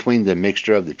season, between the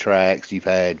mixture of the tracks, you've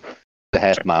had the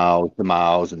half miles, the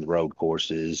miles, and the road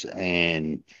courses,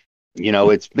 and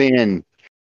it's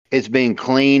been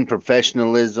clean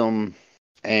professionalism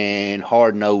and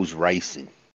hard nosed racing.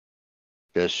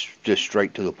 Just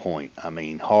straight to the point. I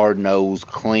mean, hard nosed,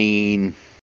 clean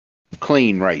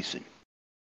racing.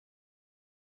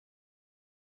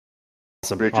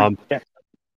 Awesome.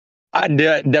 I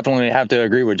definitely have to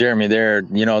agree with Jeremy there.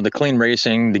 The clean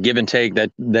racing, the give and take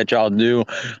that y'all do.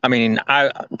 I mean,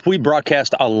 we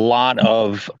broadcast a lot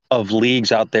of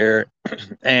leagues out there,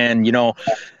 and y'all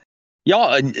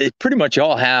pretty much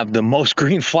y'all have the most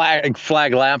green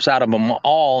flag laps out of them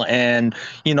all, and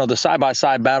the side by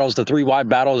side battles, the 3 wide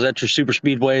battles at your super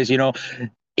speedways.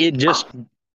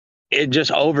 It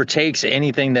just overtakes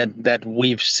anything that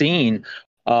we've seen.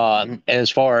 As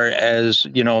far as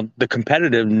the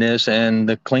competitiveness and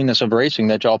the cleanness of racing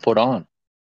that y'all put on.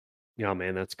 Yeah,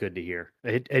 man, that's good to hear.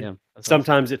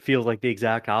 Sometimes awesome. It feels like the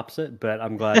exact opposite, but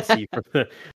I'm glad to see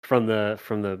from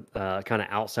the kind of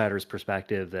outsider's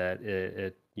perspective that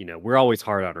it we're always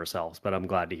hard on ourselves, but I'm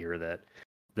glad to hear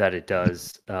that it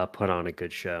does put on a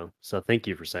good show. So thank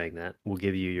you for saying that. We'll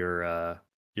give you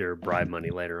your bribe money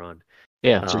later on.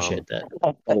 Yeah, appreciate that.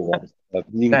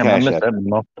 You can cash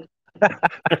that.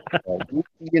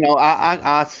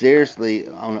 I seriously,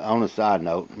 on a side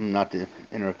note, not to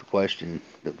interrupt the question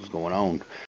that was going on,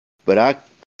 but I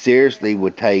seriously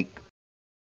would take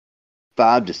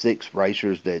 5 to 6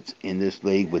 racers that's in this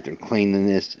league with their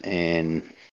cleanliness and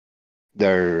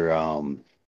their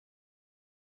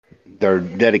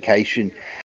dedication.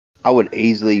 I would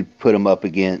easily put them up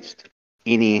against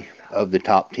any of the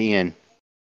top 10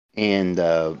 in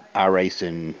the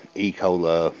iRacing,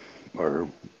 E-Cola, or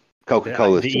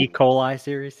Coca-Cola, the E. coli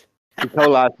series, the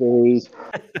Cola series,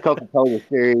 Coca-Cola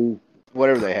series,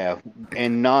 whatever they have,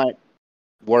 and not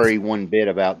worry one bit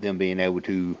about them being able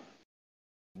to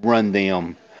run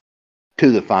them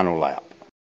to the final lap.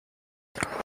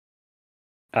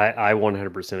 I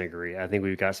 100% agree. I think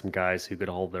we've got some guys who could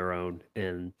hold their own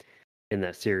in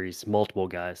that series, multiple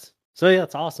guys. So yeah,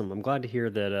 it's awesome. I'm glad to hear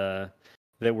that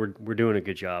we're doing a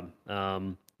good job.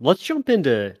 Let's jump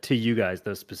into you guys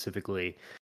though specifically.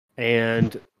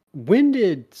 And when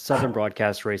did Southern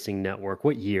Broadcast Racing Network,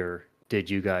 what year did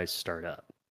you guys start up?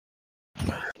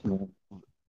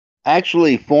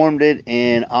 Actually formed it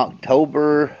in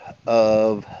October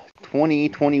of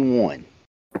 2021.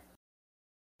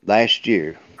 Last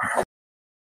year.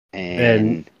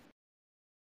 And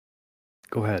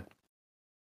go ahead.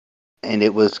 And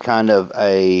it was kind of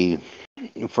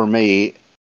for me,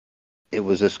 it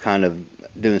was just kind of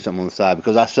doing something on the side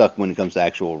because I suck when it comes to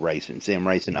actual racing. Sim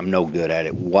racing, I'm no good at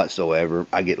it whatsoever.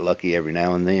 I get lucky every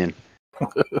now and then.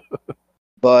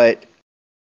 But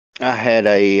I had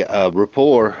a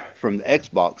rapport from the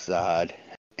Xbox side,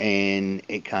 and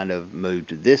it kind of moved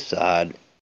to this side.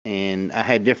 And I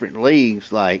had different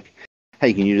leagues like,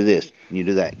 hey, can you do this? Can you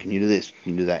do that? Can you do this?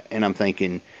 Can you do that? And I'm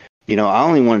thinking, I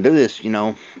only want to do this,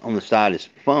 on the side is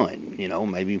fun,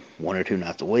 maybe 1 or 2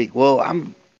 nights a week. Well,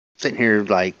 I'm sitting here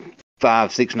like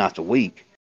 5, 6 nights a week.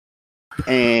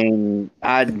 And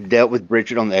I dealt with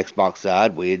Richard on the Xbox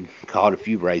side. We had caught a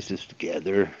few races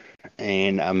together,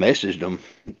 and I messaged him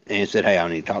and said, hey, I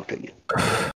need to talk to you.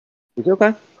 He's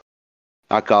okay.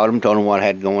 I called him, told him what I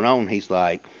had going on. He's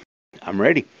like, I'm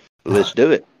ready. Let's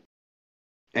do it.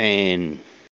 And,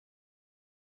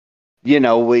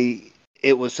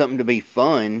 it was something to be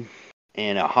fun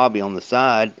and a hobby on the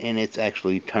side, and it's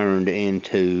actually turned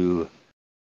into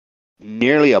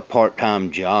nearly a part-time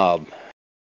job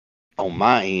on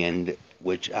my end,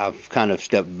 which I've kind of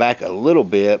stepped back a little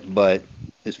bit, but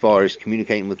as far as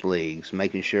communicating with leagues,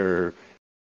 making sure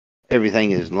everything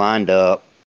is lined up,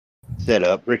 set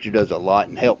up, Richard does a lot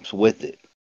and helps with it.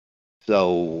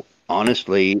 So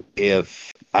honestly,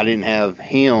 if I didn't have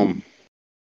him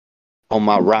on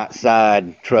my right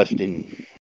side trusting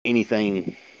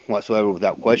anything whatsoever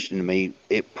without questioning me,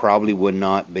 it probably would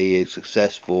not be as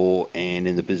successful and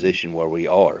in the position where we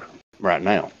are right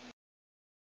now.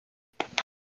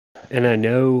 And I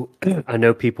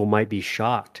know people might be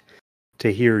shocked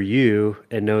to hear you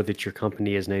and know that your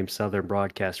company is named Southern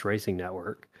Broadcast Racing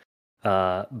Network.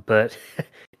 But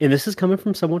and this is coming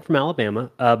from someone from Alabama.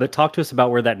 But talk to us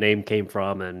about where that name came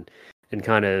from and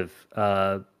kind of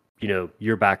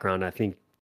your background. I think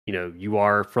you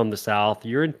are from the South.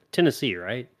 You're in Tennessee,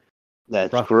 right?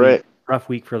 That's rough correct. Rough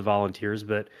week for the Volunteers,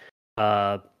 but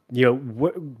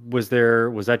what was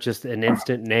that just an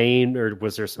instant name, or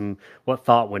was there what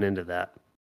thought went into that?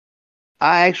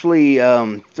 I actually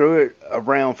threw it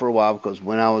around for a while because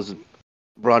when I was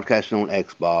broadcasting on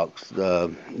Xbox, the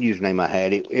username I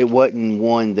had, it wasn't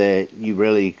one that you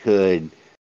really could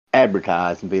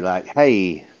advertise and be like,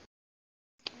 hey,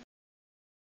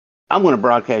 I'm going to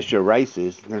broadcast your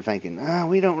races. And they're thinking,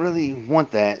 we don't really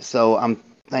want that. So I'm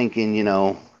thinking,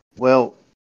 well,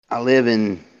 I live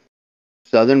in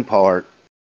southern part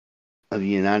of the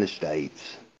United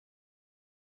States.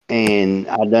 And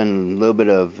I've done a little bit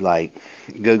of like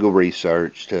Google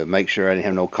research to make sure I didn't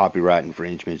have no copyright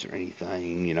infringements or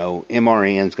anything.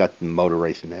 MRN's got the Motor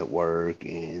Racing Network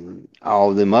and all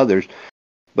of them others.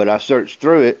 But I searched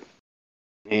through it,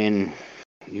 and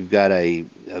you've got a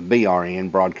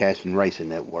BRN, Broadcasting Racing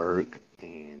Network.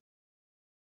 And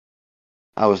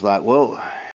I was like, well,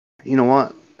 you know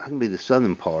what? I can be the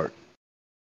southern part,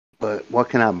 but what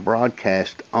can I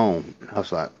broadcast on? I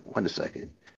was like, wait a second.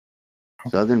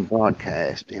 Southern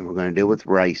Broadcast, and we're going to deal with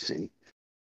racing.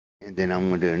 And then I'm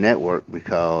going to do a network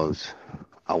because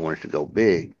I want it to go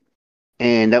big.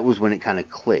 And that was when it kind of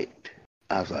clicked.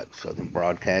 I was like, Southern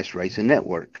Broadcast Racing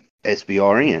Network,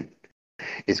 SBRN.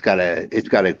 It's got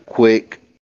a quick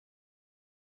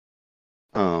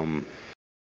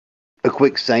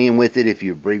saying with it if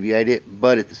you abbreviate it,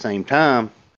 but at the same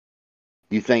time,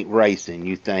 you think racing,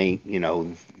 you think,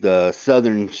 the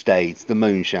southern states, the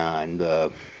moonshine,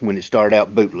 when it started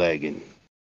out bootlegging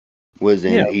was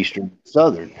in eastern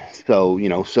southern.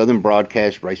 So, Southern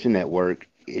Broadcast Racing Network,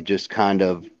 it just kind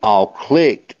of all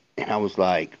clicked. And I was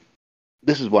like,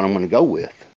 this is what I'm going to go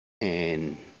with.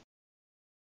 And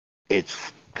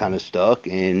it's kind of stuck,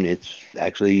 and it's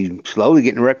actually slowly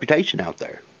getting a reputation out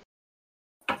there.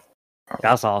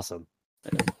 That's awesome.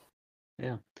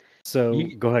 Yeah. So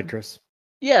go ahead, Chris.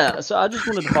 Yeah, so I just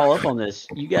wanted to follow up on this.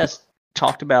 You guys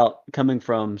talked about coming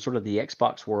from sort of the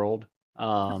Xbox world,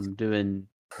 doing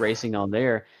racing on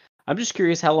there. I'm just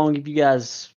curious, how long you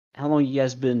guys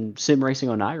been sim racing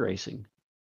on iRacing?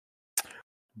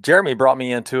 Jeremy brought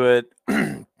me into it.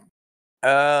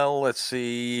 Let's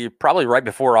see, probably right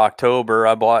before October.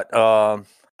 I bought a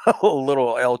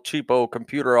little El Cheapo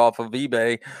computer off of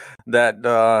eBay that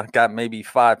got maybe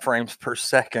 5 frames per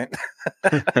second.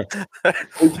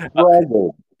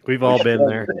 We've all been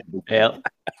there. Yeah.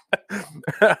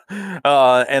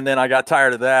 And then I got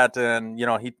tired of that, and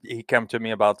he came to me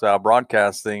about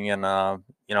broadcasting, and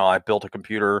I built a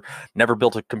computer. Never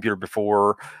built a computer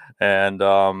before, and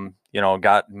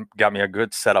got me a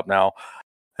good setup now.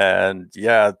 And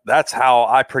yeah, that's how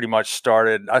I pretty much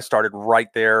started. I started right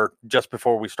there just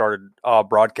before we started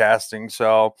broadcasting.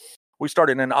 So we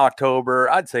started in October.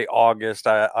 I'd say August.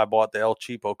 I bought the El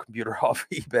Cheapo computer off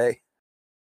eBay.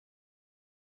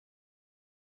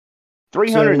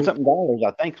 $300 and something dollars,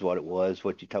 I think, is what it was.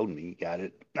 What you told me, you got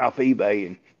it off eBay,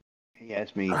 and he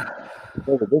asked me,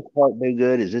 "Does this part do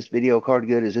good? Is this video card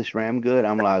good? Is this RAM good?"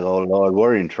 I'm like, "Oh Lord,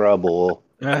 we're in trouble."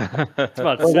 I was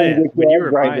about to say, when you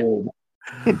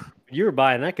were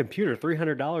buying that computer,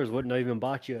 $300 wouldn't have even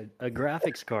bought you a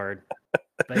graphics card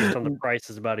based on the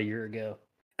prices about a year ago.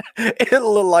 It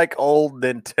looked like old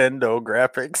Nintendo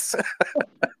graphics.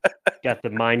 Got the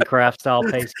Minecraft style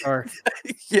pace car.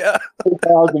 Yeah.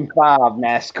 2005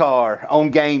 NASCAR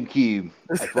on GameCube.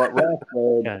 That's what Ralph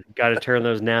said. Got to turn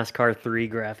those NASCAR 3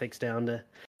 graphics down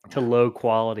to low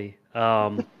quality.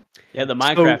 Yeah, the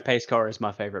Minecraft pace car is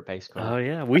my favorite pace car. Oh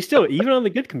yeah, we still, even on the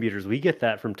good computers, we get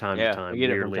that from time to time. We get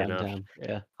it from time to time.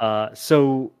 Yeah.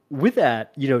 So with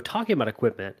that, talking about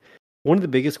equipment, one of the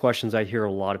biggest questions I hear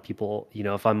a lot of people,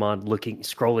 if I'm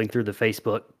scrolling through the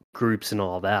Facebook groups and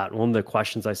all that, one of the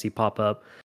questions I see pop up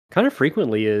kind of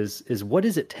frequently is what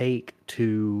does it take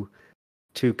to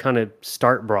kind of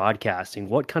start broadcasting?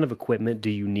 What kind of equipment do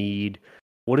you need?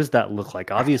 What does that look like?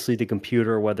 Obviously, the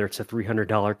computer, whether it's a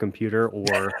 $300 computer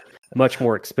or much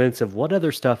more expensive, what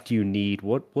other stuff do you need?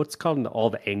 What's called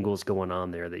all the angles going on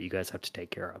there that you guys have to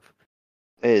take care of?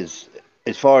 As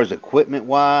far as equipment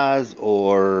wise,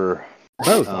 or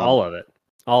both, all of it.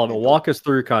 Walk us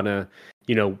through kind of,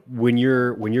 when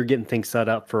you're getting things set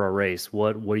up for a race,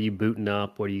 what are you booting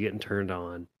up? What are you getting turned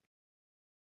on?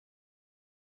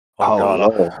 Oh God.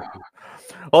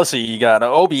 Well, let's see. You got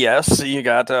OBS, you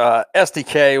got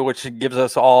SDK, which gives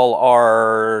us all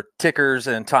our tickers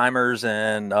and timers,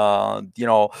 and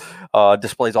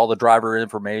displays all the driver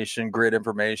information, grid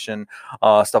information,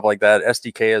 stuff like that.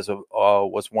 SDK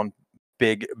was one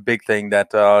big thing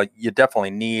that you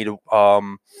definitely need.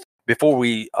 Before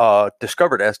we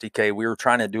discovered SDK, we were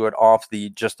trying to do it off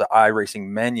just the iRacing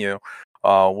menu.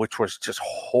 which was just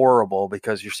horrible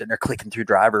because you're sitting there clicking through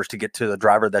drivers to get to the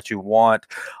driver that you want.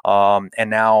 And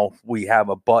now we have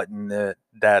a button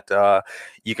that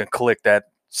you can click that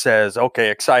says,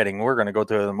 okay, exciting. We're going to go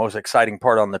to the most exciting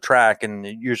part on the track. And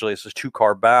usually it's a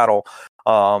 2-car battle.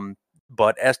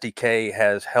 But SDK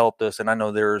has helped us. And I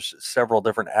know there's several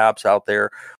different apps out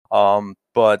there.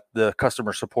 But the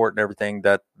customer support and everything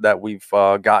that we've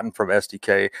gotten from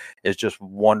SDK is just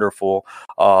wonderful.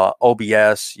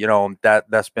 OBS,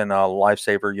 that's been a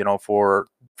lifesaver,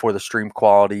 for the stream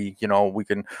quality. We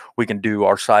can do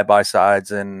our side by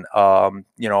sides and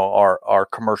our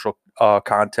commercial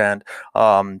content.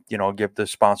 Give the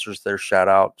sponsors their shout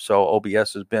out. So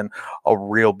OBS has been a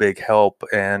real big help,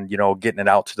 and getting it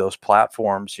out to those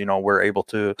platforms. We're able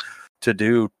to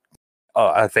do.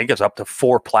 I think it's up to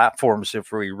 4 platforms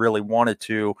if we really wanted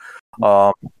to,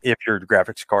 if your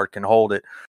graphics card can hold it.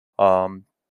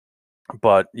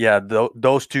 But yeah,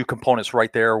 those 2 components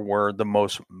right there were the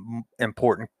most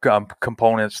important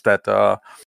components that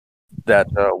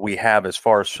we have as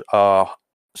far as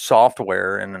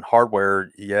software and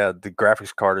hardware. Yeah, the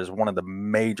graphics card is one of the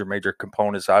major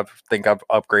components. I think I've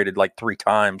upgraded like 3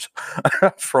 times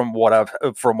from what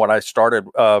I started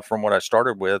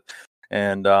with.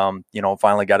 And,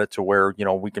 finally got it to where,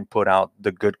 we can put out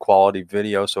the good quality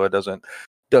video. So it doesn't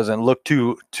look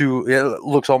too, it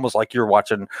looks almost like you're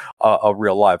watching a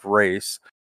real live race.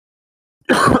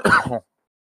 Yeah,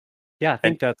 I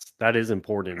think that is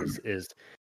important is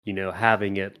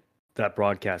having that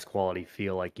broadcast quality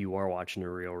feel like you are watching a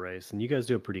real race. And you guys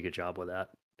do a pretty good job with that.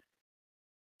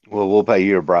 Well, we'll pay you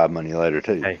your bribe money later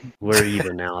too. Hey, we're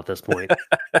even now at this point.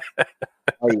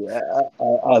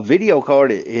 A video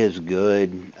card is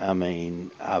good. I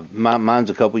mean, mine's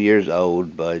a couple years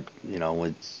old, but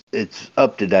it's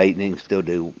up to date and it can still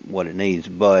do what it needs.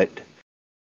 But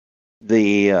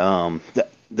the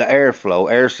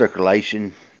airflow, air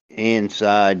circulation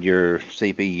inside your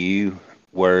CPU,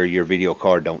 where your video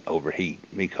card don't overheat,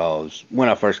 because when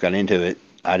I first got into it,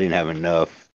 I didn't have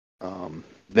enough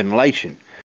ventilation,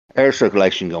 air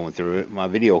circulation going through it. My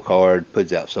video card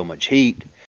puts out so much heat,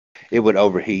 it would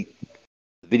overheat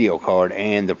the video card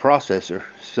and the processor.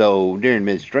 So during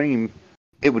midstream,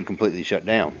 it would completely shut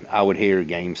down. I would hear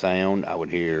game sound, I would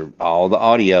hear all the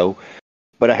audio,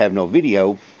 but I have no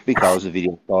video because the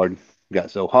video card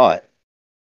got so hot.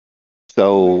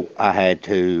 So I had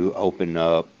to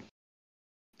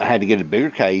get a bigger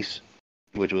case,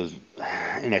 which was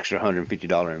an extra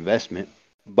 $150 investment,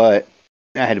 but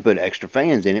I had to put extra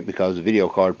fans in it because the video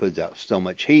card puts out so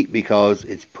much heat because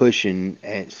it's pushing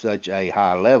at such a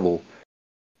high level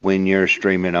when you're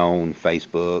streaming on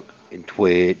Facebook and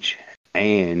Twitch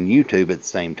and YouTube at the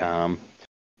same time.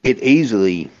 It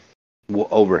easily will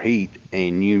overheat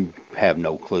and you have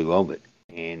no clue of it.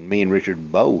 And me and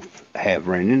Richard both have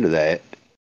run into that,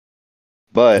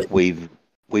 but we've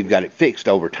got it fixed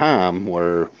over time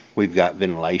where we've got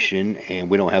ventilation and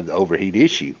we don't have the overheat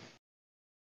issue.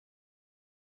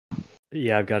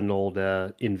 Yeah, I've got an old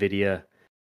NVIDIA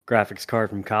graphics card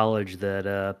from college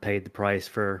that paid the price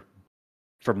for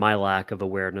my lack of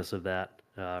awareness of that.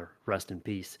 Rest in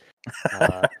peace.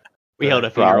 We held a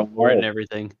funeral for it and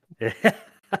everything.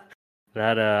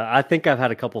 That I think I've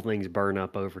had a couple things burn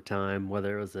up over time,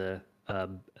 whether it was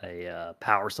a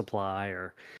power supply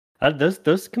or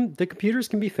the computers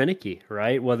can be finicky,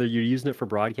 right? Whether you're using it for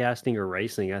broadcasting or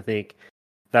racing. I think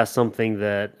that's something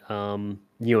that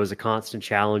is a constant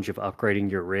challenge of upgrading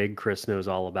your rig. Chris knows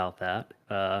all about that.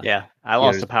 Yeah, I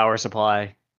lost a power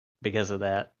supply because of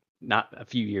that. Not a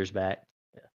few years back.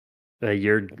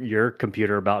 Your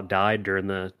computer about died during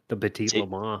the Petit Le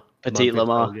Mans. Petit Le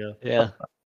Mans. Yeah.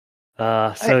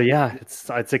 So yeah, it's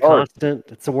a constant.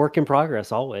 It's a work in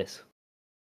progress always.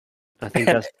 I think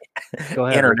that's. Go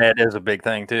ahead. Internet is a big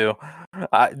thing too.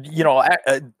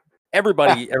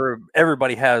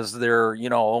 Everybody has their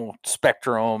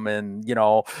Spectrum and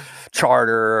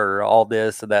Charter or all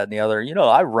this and that and the other.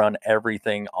 I run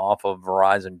everything off of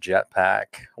Verizon Jetpack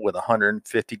with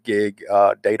 150 gig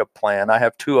data plan. I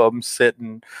have 2 of them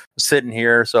sitting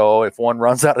here, so if one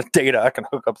runs out of data, I can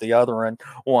hook up the other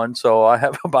one. So I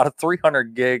have about a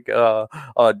 300 gig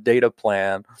data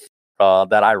plan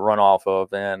that I run off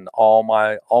of, and all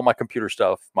my computer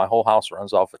stuff, my whole house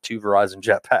runs off of 2 Verizon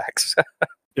Jetpacks.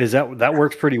 Is that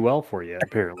works pretty well for you,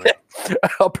 apparently?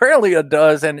 Apparently it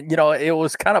does, and it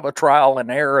was kind of a trial and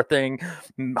error thing,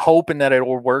 hoping that it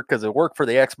would work because it worked for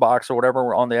the Xbox or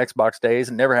whatever on the Xbox days,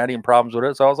 and never had any problems with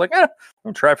it. So I was like, I'm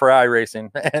gonna try for iRacing,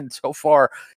 and so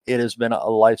far it has been a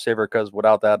lifesaver because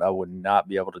without that I would not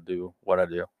be able to do what I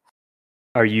do.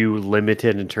 Are you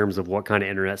limited in terms of what kind of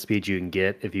internet speed you can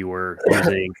get if you were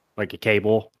using like a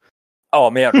cable? Oh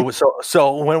man,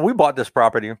 so when we bought this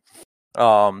property,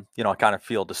 I kind of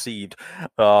feel deceived.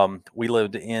 We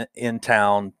lived in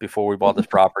town before we bought this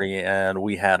property, and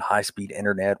we had high speed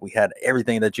internet. We had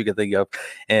everything that you could think of,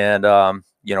 and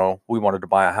we wanted to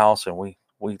buy a house, and we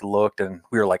looked, and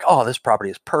we were like, oh, this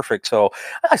property is perfect. So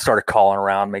I started calling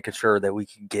around, making sure that we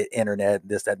could get internet,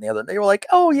 this, that, and the other. And they were like,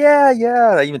 oh yeah.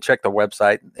 I even checked the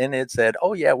website, and it said,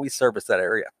 oh yeah, we service that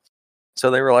area. So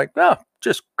they were like, oh,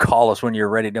 just call us when you're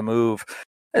ready to move.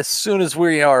 As soon as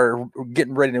we are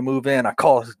getting ready to move in, I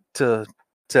call to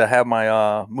have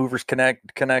my movers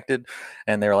connected,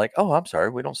 and they're like, "Oh, I'm sorry,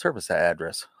 we don't service that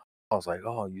address." I was like,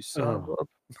 "Oh, you son of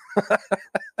a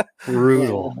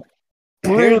brutal."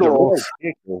 Here's the worst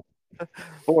kicker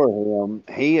for him.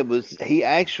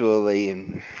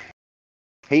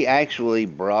 He actually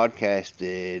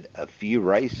broadcasted a few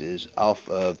races off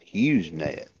of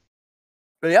HughesNet.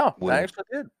 But yeah, which I actually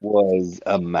did. Was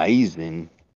amazing.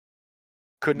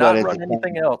 Could not run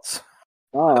anything else.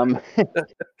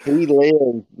 He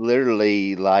lived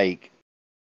literally like,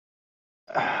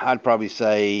 I'd probably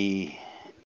say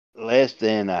less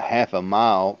than a half a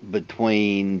mile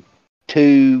between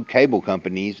two cable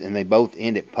companies, and they both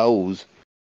end at poles,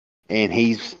 and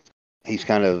he's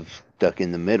kind of stuck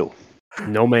in the middle.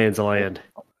 No man's land.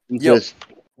 He's just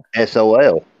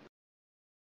SOL.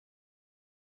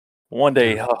 One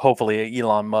day, hopefully,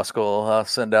 Elon Musk will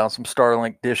send down some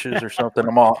Starlink dishes or something.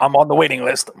 I'm on the waiting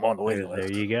list. I'm on the waiting list.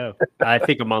 There you go. I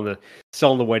think I'm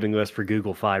still on the waiting list for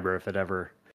Google Fiber if it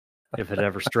ever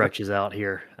stretches out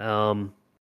here.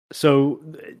 So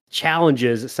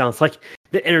challenges. It sounds like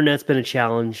the internet's been a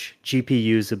challenge.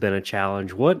 GPUs have been a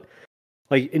challenge.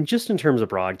 And just in terms of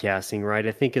broadcasting, right?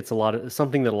 I think it's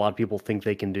something that a lot of people think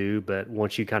they can do, but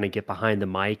once you kind of get behind the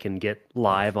mic and get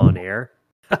live on air.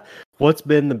 What's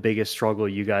been the biggest struggle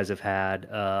you guys have had,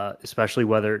 especially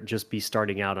whether it just be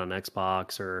starting out on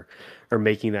Xbox or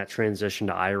making that transition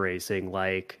to iRacing?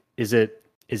 Like, is it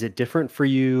different for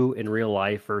you in real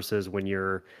life versus when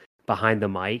you're behind the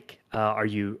mic? Are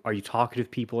you talkative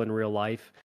people in real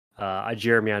life?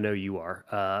 Jeremy, I know you are,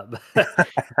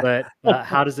 but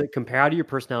how does it compare? How do your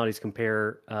personalities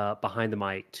compare behind the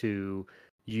mic to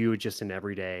you just in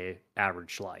everyday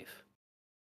average life?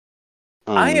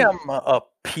 I am a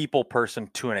people person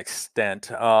to an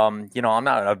extent. I'm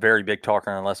not a very big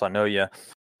talker unless I know you.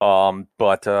 And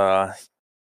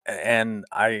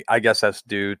I guess that's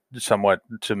due somewhat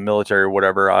to military or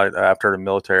whatever. After the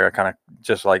military, I kind of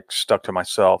just like stuck to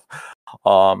myself.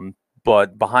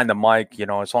 But behind the mic,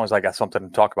 as long as I got something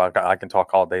to talk about, I can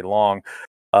talk all day long.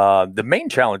 The main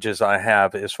challenges I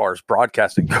have as far as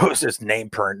broadcasting goes is name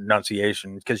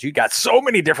pronunciation, because you got so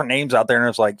many different names out there, and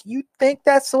it's like, you think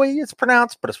that's the way it's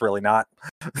pronounced, but it's really not.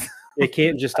 It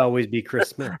can't just always be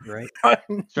Chris Smith, right?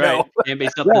 That's right. It can't be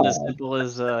something as simple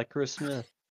as Chris Smith.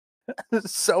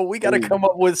 So we got to come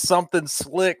up with something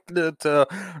slick to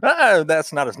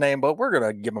that's not his name, but we're going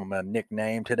to give him a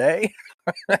nickname today.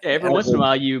 Every once in a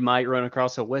while, you might run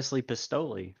across a Wesley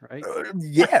Pistoli, right?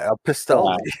 Yeah,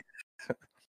 Pistoli.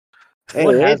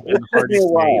 What has been the hardest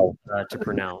name to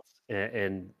pronounce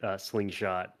in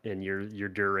Slingshot, and your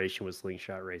duration with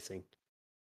Slingshot Racing?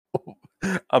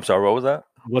 I'm sorry, what was that?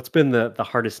 What's been the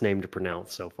hardest name to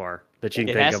pronounce so far that you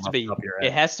can think of off the top of your head?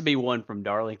 It has to be one from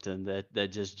Darlington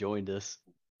that just joined us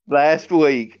last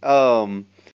week.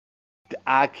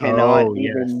 I cannot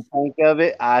even think of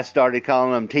it. I started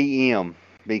calling him TM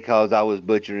because I was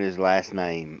butchering his last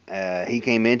name. He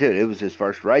came into it. It was his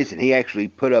first race, and he actually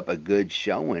put up a good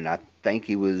showing. I think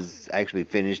he was actually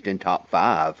finished in top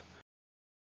 5.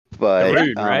 But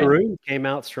Tarun came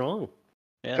out strong.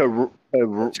 Yeah.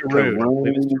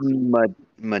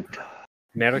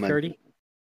 McCurdy?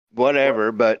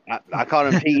 Whatever, but I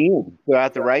called him TM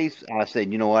throughout the race. I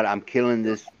said, you know what? I'm killing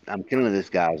this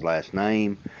guy's last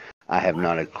name. I have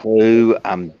not a clue.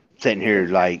 I'm sitting here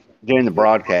like during the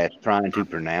broadcast trying to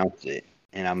pronounce it.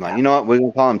 And I'm like, you know what? We're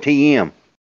going to call him TM.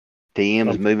 TM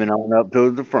is moving on up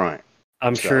to the front.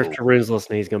 I'm sure if Tarun's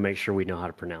listening, he's going to make sure we know how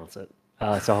to pronounce it.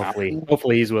 So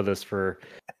hopefully he's with us for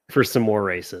some more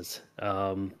races.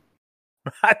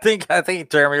 I think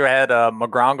Jeremy had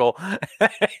McGrongle.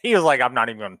 He was like, I'm not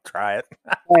even going to try it.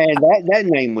 And that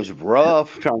name was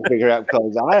rough trying to figure out,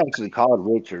 because I actually called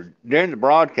Richard during the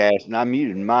broadcast, and I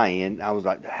muted my end. I was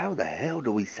like, how the hell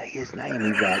do we say his name?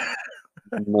 He's like,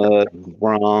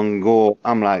 McGrongle.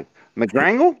 I'm like,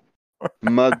 McGrangle?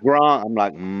 McGron. I'm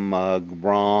like,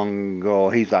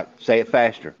 McGrongle. He's like, say it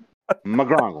faster.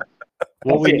 McGrongle.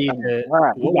 What we need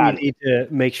to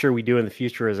make sure we do in the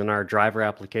future is in our driver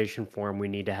application form, we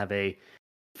need to have a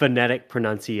phonetic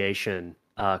pronunciation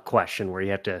question where you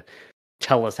have to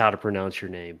tell us how to pronounce your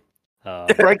name.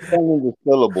 Break down into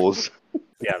syllables.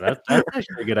 Yeah, that's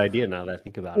actually a good idea now that I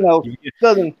think about You know,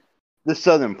 it. the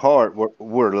southern part,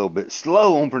 we're a little bit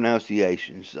slow on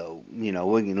pronunciation, so we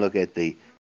can look at the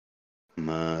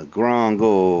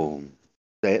McGrongle.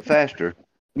 Say it faster.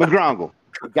 McGrongle.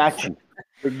 Got you.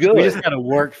 We're good. We just got to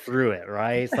work through it,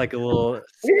 right? It's like a little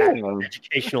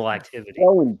educational activity.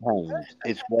 Growing pains.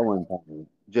 It's growing pains.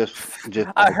 Just.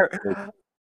 I heard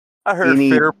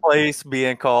Fitter Place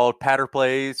being called Patter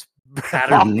Place.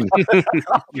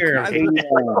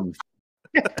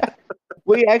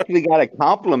 We actually got a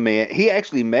compliment. He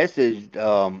actually messaged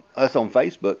us on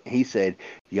Facebook. He said,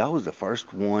 "Y'all was the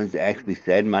first ones that actually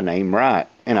said my name right."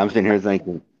 And I'm sitting here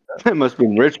thinking, that must have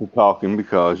been Richard talking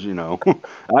because,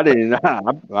 I didn't. I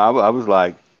was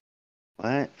like,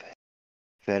 what?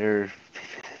 Fetter.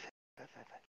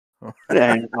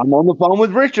 And I'm on the phone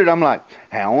with Richard. I'm like,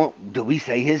 how do we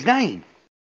say his name?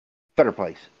 Fetter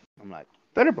Place. I'm like,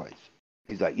 Fetter Place.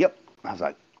 He's like, yep. I was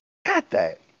like, got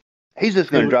that. He's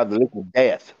just going to drive the liquid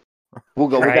death. We'll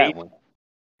go with that one.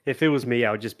 If it was me,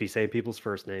 I would just be saying people's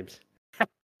first names.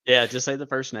 Yeah, just say the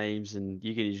first names, and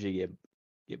you can usually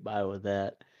get by with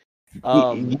that.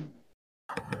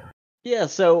 Yeah,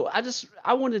 so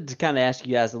I wanted to kind of ask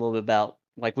you guys a little bit about,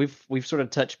 like, we've sort of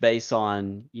touched base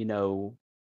on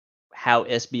how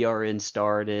SBRN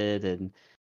started and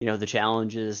the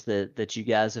challenges that you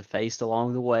guys have faced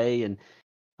along the way, and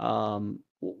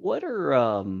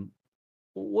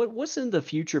what's in the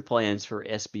future plans for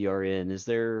SBRN? Is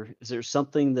there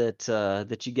something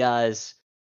that you guys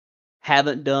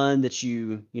haven't done that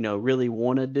you really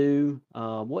want to do?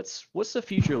 What's the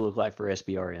future look like for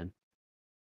SBRN?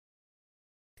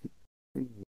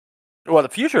 Well, the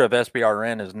future of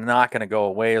SBRN is not going to go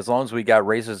away as long as we got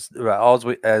races,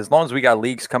 as long as we got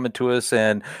leagues coming to us,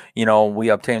 and we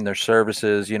obtain their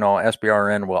services.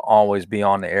 SBRN will always be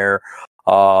on the air.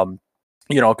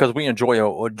 Because we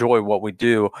enjoy what we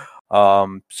do.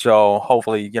 So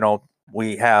hopefully,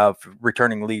 we have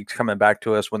returning leagues coming back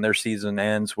to us when their season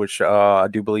ends, which I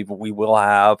do believe we will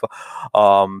have.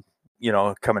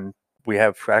 Coming. We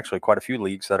have actually quite a few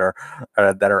leagues that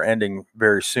are ending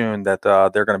very soon that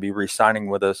they're going to be re-signing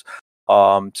with us.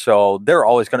 So we're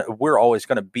always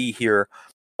going to be here.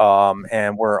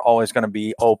 And we're always going to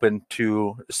be open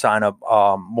to sign up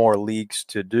more leagues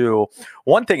to do.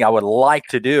 One thing I would like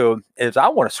to do is I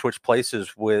want to switch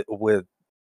places with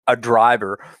a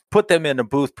driver, put them in a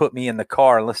booth, put me in the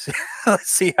car, and let's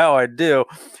see how I do.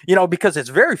 Because it's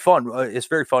very fun. It's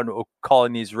very fun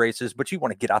calling these races, but you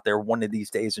want to get out there one of these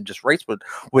days and just race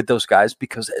with those guys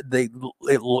because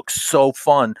it looks so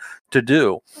fun to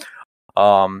do.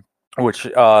 Which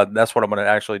that's what I'm going to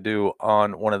actually do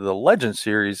on one of the Legend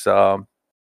Series, one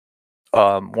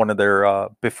of their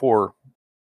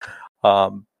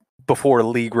before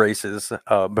league races,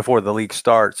 before the league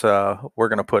starts. We're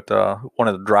going to put one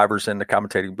of the drivers in the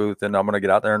commentating booth, and I'm going to get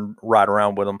out there and ride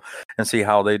around with them and see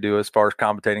how they do as far as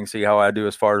commentating, see how I do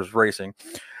as far as racing.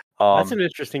 That's an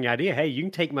interesting idea. Hey, you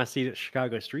can take my seat at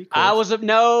Chicago Street Course. I was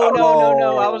no.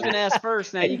 I was going to ask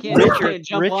first. Now you can't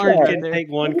jump on. Richard can take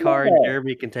one car, and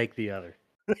Jeremy can take the other.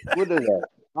 We'll do that.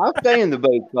 I'll stay in the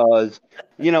booth because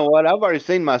you know what? I've already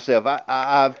seen myself.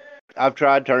 I've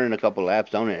tried turning a couple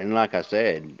laps on it, and like I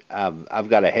said, I've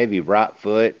got a heavy right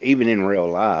foot, even in real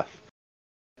life.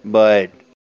 But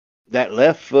that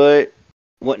left foot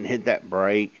wouldn't hit that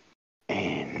brake,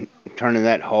 and turning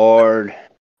that hard,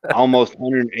 almost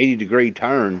 180-degree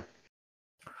turn.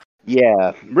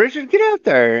 Yeah, Richard, get out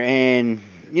there, and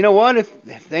you know what?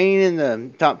 If they ain't in the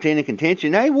top 10 in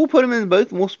contention, hey, we'll put them in the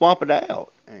booth and we'll swap it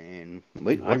out. And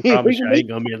I promise you, I ain't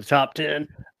gonna be in the top 10.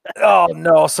 Oh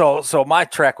no! So my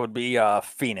track would be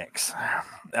Phoenix.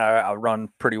 I run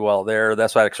pretty well there.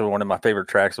 That's actually one of my favorite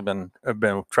tracks. I've been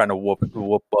trying to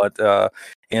whoop butt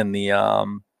in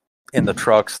the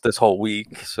trucks this whole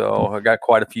week. So I got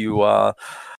quite a few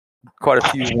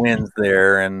wins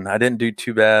there, and I didn't do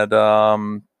too bad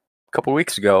a couple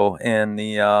weeks ago in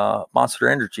the Monster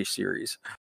Energy series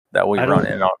that we run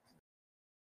in on.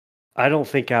 I don't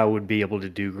think I would be able to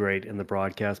do great in the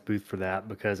broadcast booth for that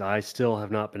because I still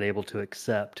have not been able to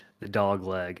accept the dog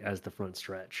leg as the front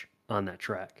stretch on that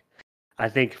track. I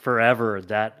think forever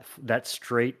that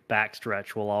straight back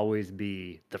stretch will always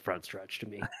be the front stretch to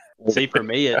me. See, for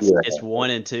me, it's 1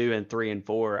 and 2 and 3 and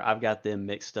 4. I've got them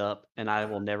mixed up, and I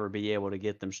will never be able to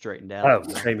get them straightened out. Oh,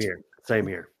 same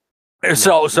here.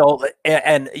 So,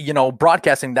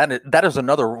 broadcasting that is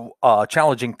another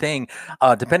challenging thing.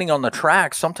 Depending on the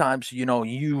track, sometimes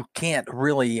you can't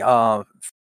really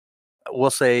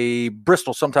we'll say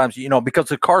Bristol, sometimes, because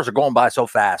the cars are going by so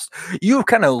fast, you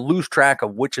kind of lose track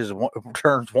of which is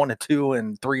turns 1 and 2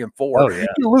 and 3 and 4. Oh, yeah.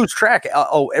 You lose track.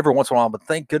 Every once in a while, but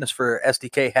thank goodness for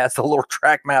SDK has the little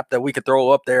track map that we could throw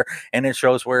up there, and it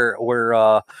shows where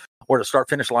the start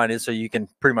finish line is, so you can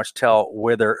pretty much tell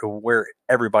where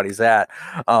everybody's at.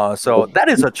 So that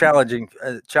is a challenging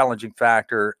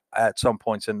factor at some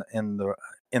points in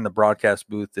the broadcast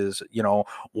booth, is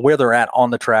where they're at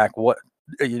on the track, what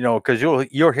because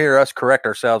you'll hear us correct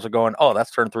ourselves and going, oh,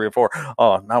 that's turn 3 or 4,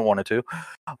 oh, not 1 or 2.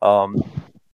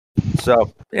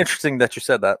 So interesting that you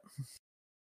said that.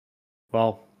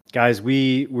 Well, guys,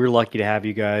 we're lucky to have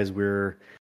you guys. We're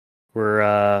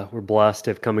blessed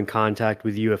to have come in contact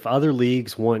with you. If other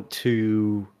leagues want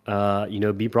to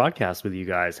be broadcast with you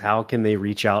guys, how can they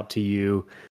reach out to you?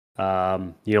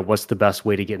 What's the best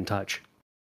way to get in touch?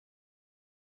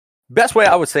 Best way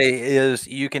I would say is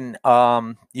you can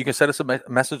send us a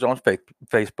message on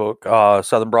Facebook,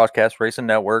 Southern Broadcast Racing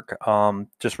Network.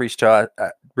 Just reach out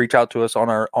to us on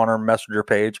our messenger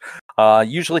page.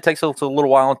 Usually takes us a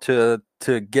little while to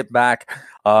get back.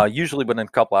 Usually within a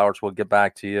couple hours we'll get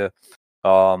back to you.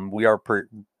 We are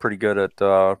pretty good at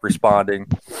responding.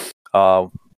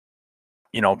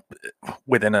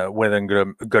 Within a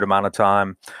good amount of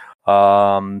time.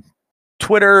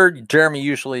 Twitter, Jeremy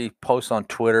usually posts on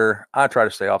Twitter. I try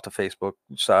to stay off the Facebook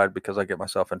side because I get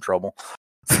myself in trouble.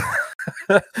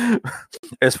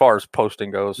 As far as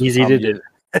posting goes. Easy to do.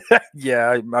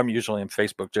 Yeah, I'm usually in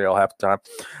Facebook jail half the time.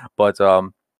 But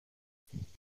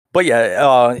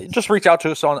yeah, just reach out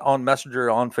to us on Messenger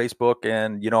on Facebook,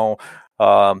 and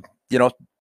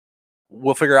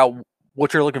we'll figure out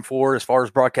what you're looking for as far as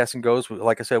broadcasting goes.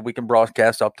 Like I said, we can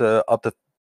broadcast up to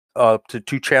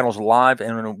 2 channels live,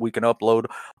 and we can upload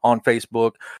on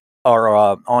Facebook or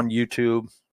on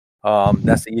YouTube.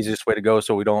 That's the easiest way to go,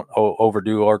 so we don't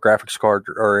overdo our graphics card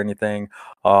or anything.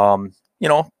 Look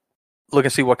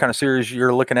and see what kind of series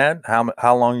you're looking at,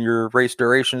 how long your race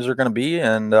durations are going to be,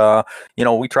 and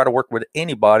we try to work with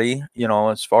anybody,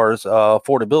 as far as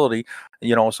affordability,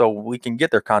 so we can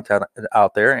get their content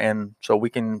out there, and so we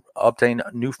can obtain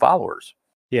new followers.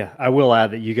 Yeah, I will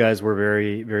add that you guys were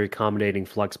very, very accommodating,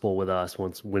 flexible with us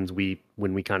when we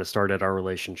kind of started our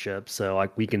relationship. So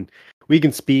like we can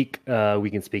speak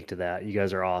to that. You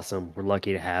guys are awesome. We're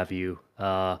lucky to have you.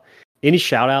 Any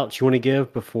shout outs you want to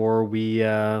give before we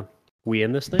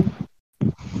end this thing?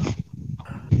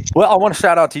 Well, I want to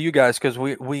shout out to you guys because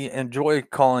we enjoy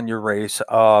calling your races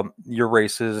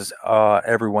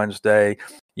every Wednesday.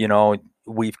 You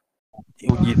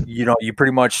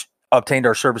pretty much obtained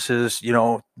our services,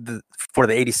 for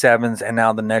the 87s and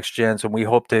now the next gens, and we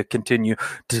hope to continue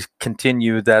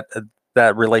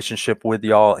that relationship with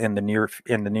y'all in the near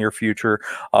future.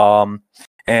 And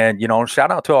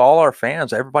shout out to all our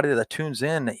fans, everybody that tunes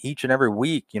in each and every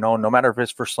week. No matter if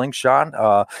it's for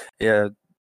Slingshot,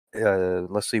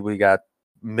 let's see, we got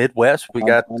Midwest, we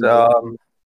got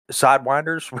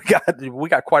Sidewinders, we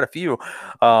got quite a few.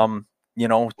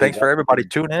 Thanks for everybody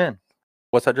tuning in.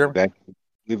 What's that, Jeremy?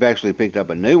 We've actually picked up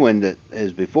a new one that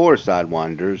is before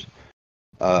Sidewinders,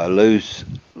 loose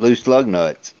lug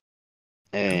nuts,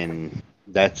 and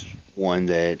that's one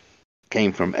that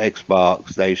came from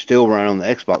Xbox. They still run on the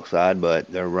Xbox side,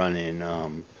 but they're running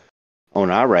on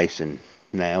iRacing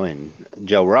now, and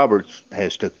Joe Roberts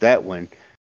has took that one,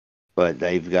 but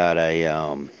they've got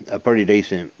a pretty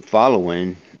decent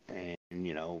following, and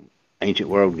Ancient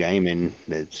World Gaming,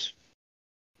 that's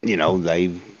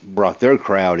they've brought their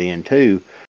crowd in too.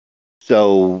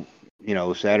 So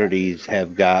Saturdays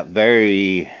have got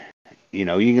very, you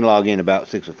can log in about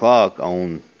 6:00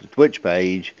 on the Twitch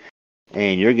page,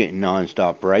 and you're getting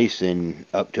nonstop racing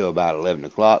up to about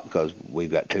 11:00 because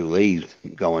we've got 2 leagues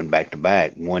going back to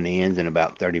back. One ends, and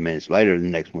about 30 minutes later, the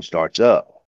next one starts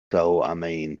up. So I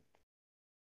mean,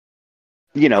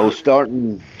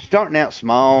 starting out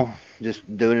small,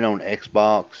 just doing it on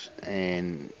Xbox,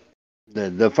 and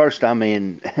the first time me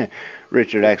and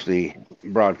Richard actually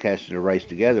broadcasted a race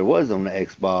together was on the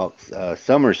Xbox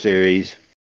Summer Series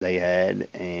they had,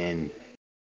 and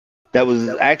that was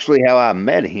actually how I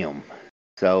met him.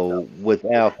 So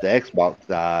without the Xbox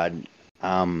side,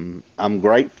 I'm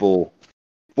grateful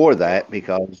for that,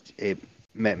 because it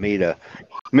met me to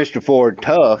Mr. Ford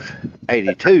Tough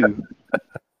 82,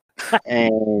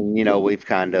 and we've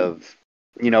kind of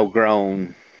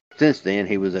grown since then.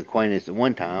 He was acquaintance at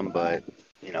one time, but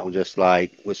just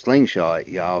like with Slingshot,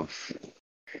 y'all,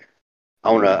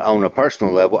 on a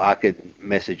personal level, I could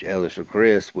message Ellis or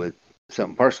Chris with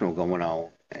something personal going on,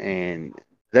 and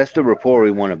that's the rapport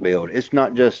we want to build. It's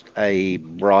not just a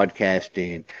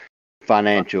broadcasting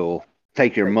financial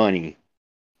take your money.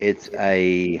 It's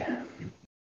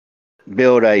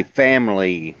build a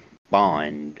family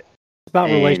bond. It's about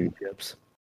And- relationships.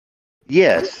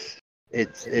 Yes,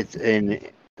 it's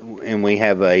and we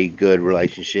have a good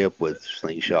relationship with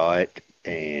Slingshot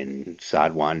and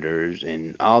Sidewinders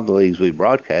and all the leagues we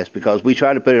broadcast, because we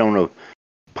try to put it on a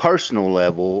personal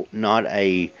level, not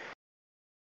a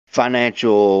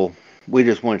financial. We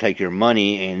just want to take your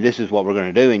money and this is what we're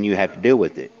going to do and you have to deal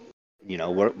with it. You know,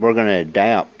 we're going to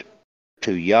adapt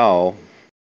to y'all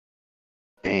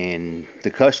and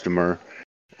the customer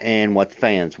and what the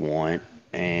fans want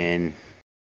and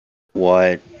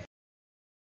what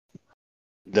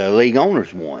the league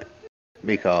owners want,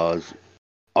 because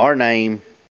our name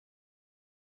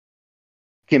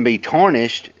can be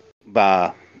tarnished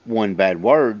by one bad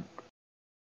word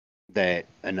that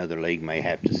another league may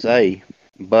have to say,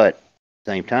 but at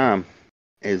the same time,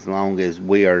 as long as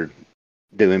we are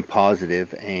doing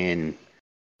positive and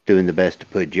doing the best to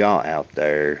put y'all out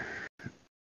there,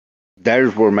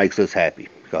 there's where it makes us happy,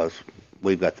 because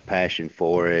we've got the passion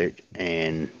for it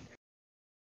and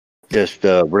just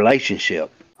a relationship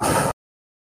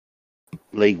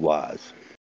league wise.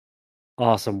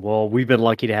 Awesome. Well, we've been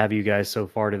lucky to have you guys so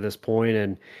far to this point.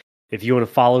 And if you want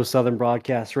to follow Southern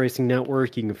Broadcast Racing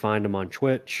Network, you can find them on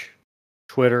Twitch,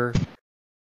 Twitter,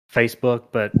 Facebook.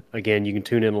 But again, you can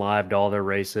tune in live to all their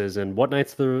races. And what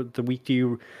nights of the week do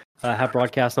you have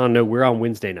broadcasts on? No, we're on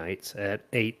Wednesday nights at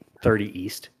 8:30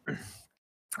 East.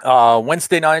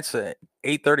 Wednesday nights at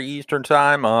 8:30 Eastern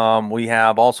time. We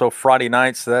have also Friday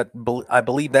nights that I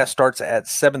believe that starts at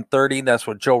 7:30. That's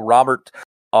with Joe Robert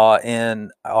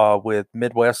with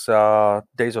Midwest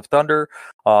Days of Thunder.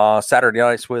 Saturday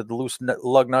nights with Loose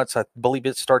Lug Nuts. I believe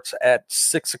it starts at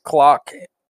 6 o'clock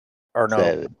or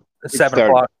no, 7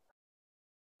 o'clock.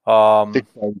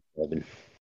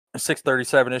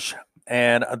 6:37 ish,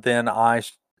 and then I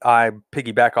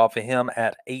piggyback off of him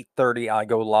at 8:30. I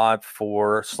go live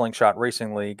for Slingshot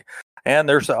Racing League, and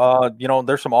there's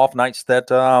there's some off nights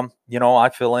that I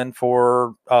fill in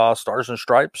for Stars and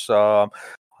Stripes.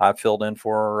 I filled in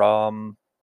for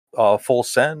Full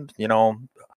Send.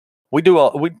 We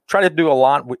try to do a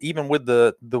lot, even with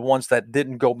the ones that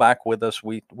didn't go back with us.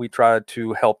 We try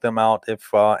to help them out if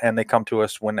and they come to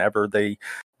us whenever they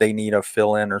need a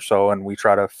fill in or so, and we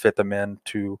try to fit them in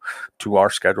to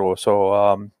our schedule.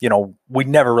 So we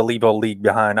never leave a league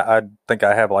behind. I think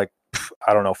I have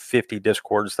 50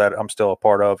 Discords that I'm still a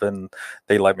part of, and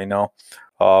they let me know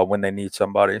when they need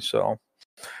somebody. So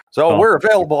we're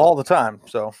available all the time.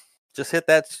 So just hit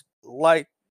that like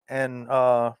and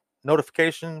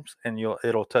notifications, and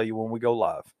it'll tell you when we go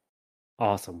live.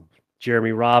 Awesome.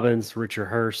 Jeremy Robbins, Richard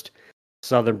Hurst,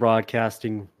 Southern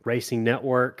Broadcasting Racing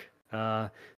Network.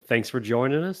 Thanks for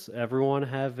joining us. Everyone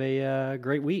have a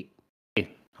great week.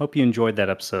 Hope you enjoyed that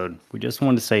episode. We just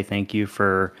wanted to say thank you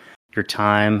for your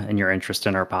time and your interest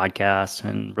in our podcast,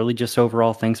 and really just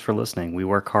overall thanks for listening. We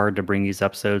work hard to bring these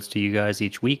episodes to you guys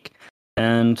each week,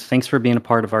 and thanks for being a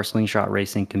part of our Slingshot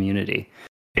Racing community.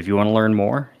 If you want to learn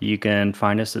more, you can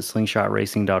find us at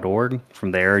slingshotracing.org.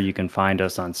 From there, you can find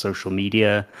us on social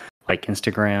media like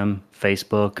Instagram,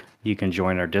 Facebook. You can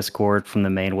join our Discord from the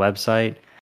main website.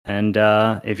 And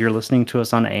if you're listening to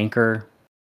us on Anchor,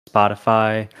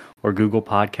 Spotify, or Google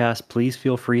Podcasts, please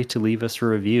feel free to leave us a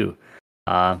review.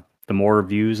 The more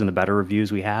reviews and the better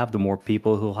reviews we have, the more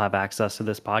people who will have access to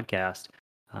this podcast.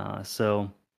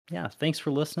 Thanks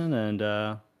for listening, and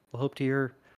we'll hope to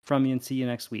hear from you and see you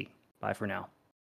next week. Bye for now.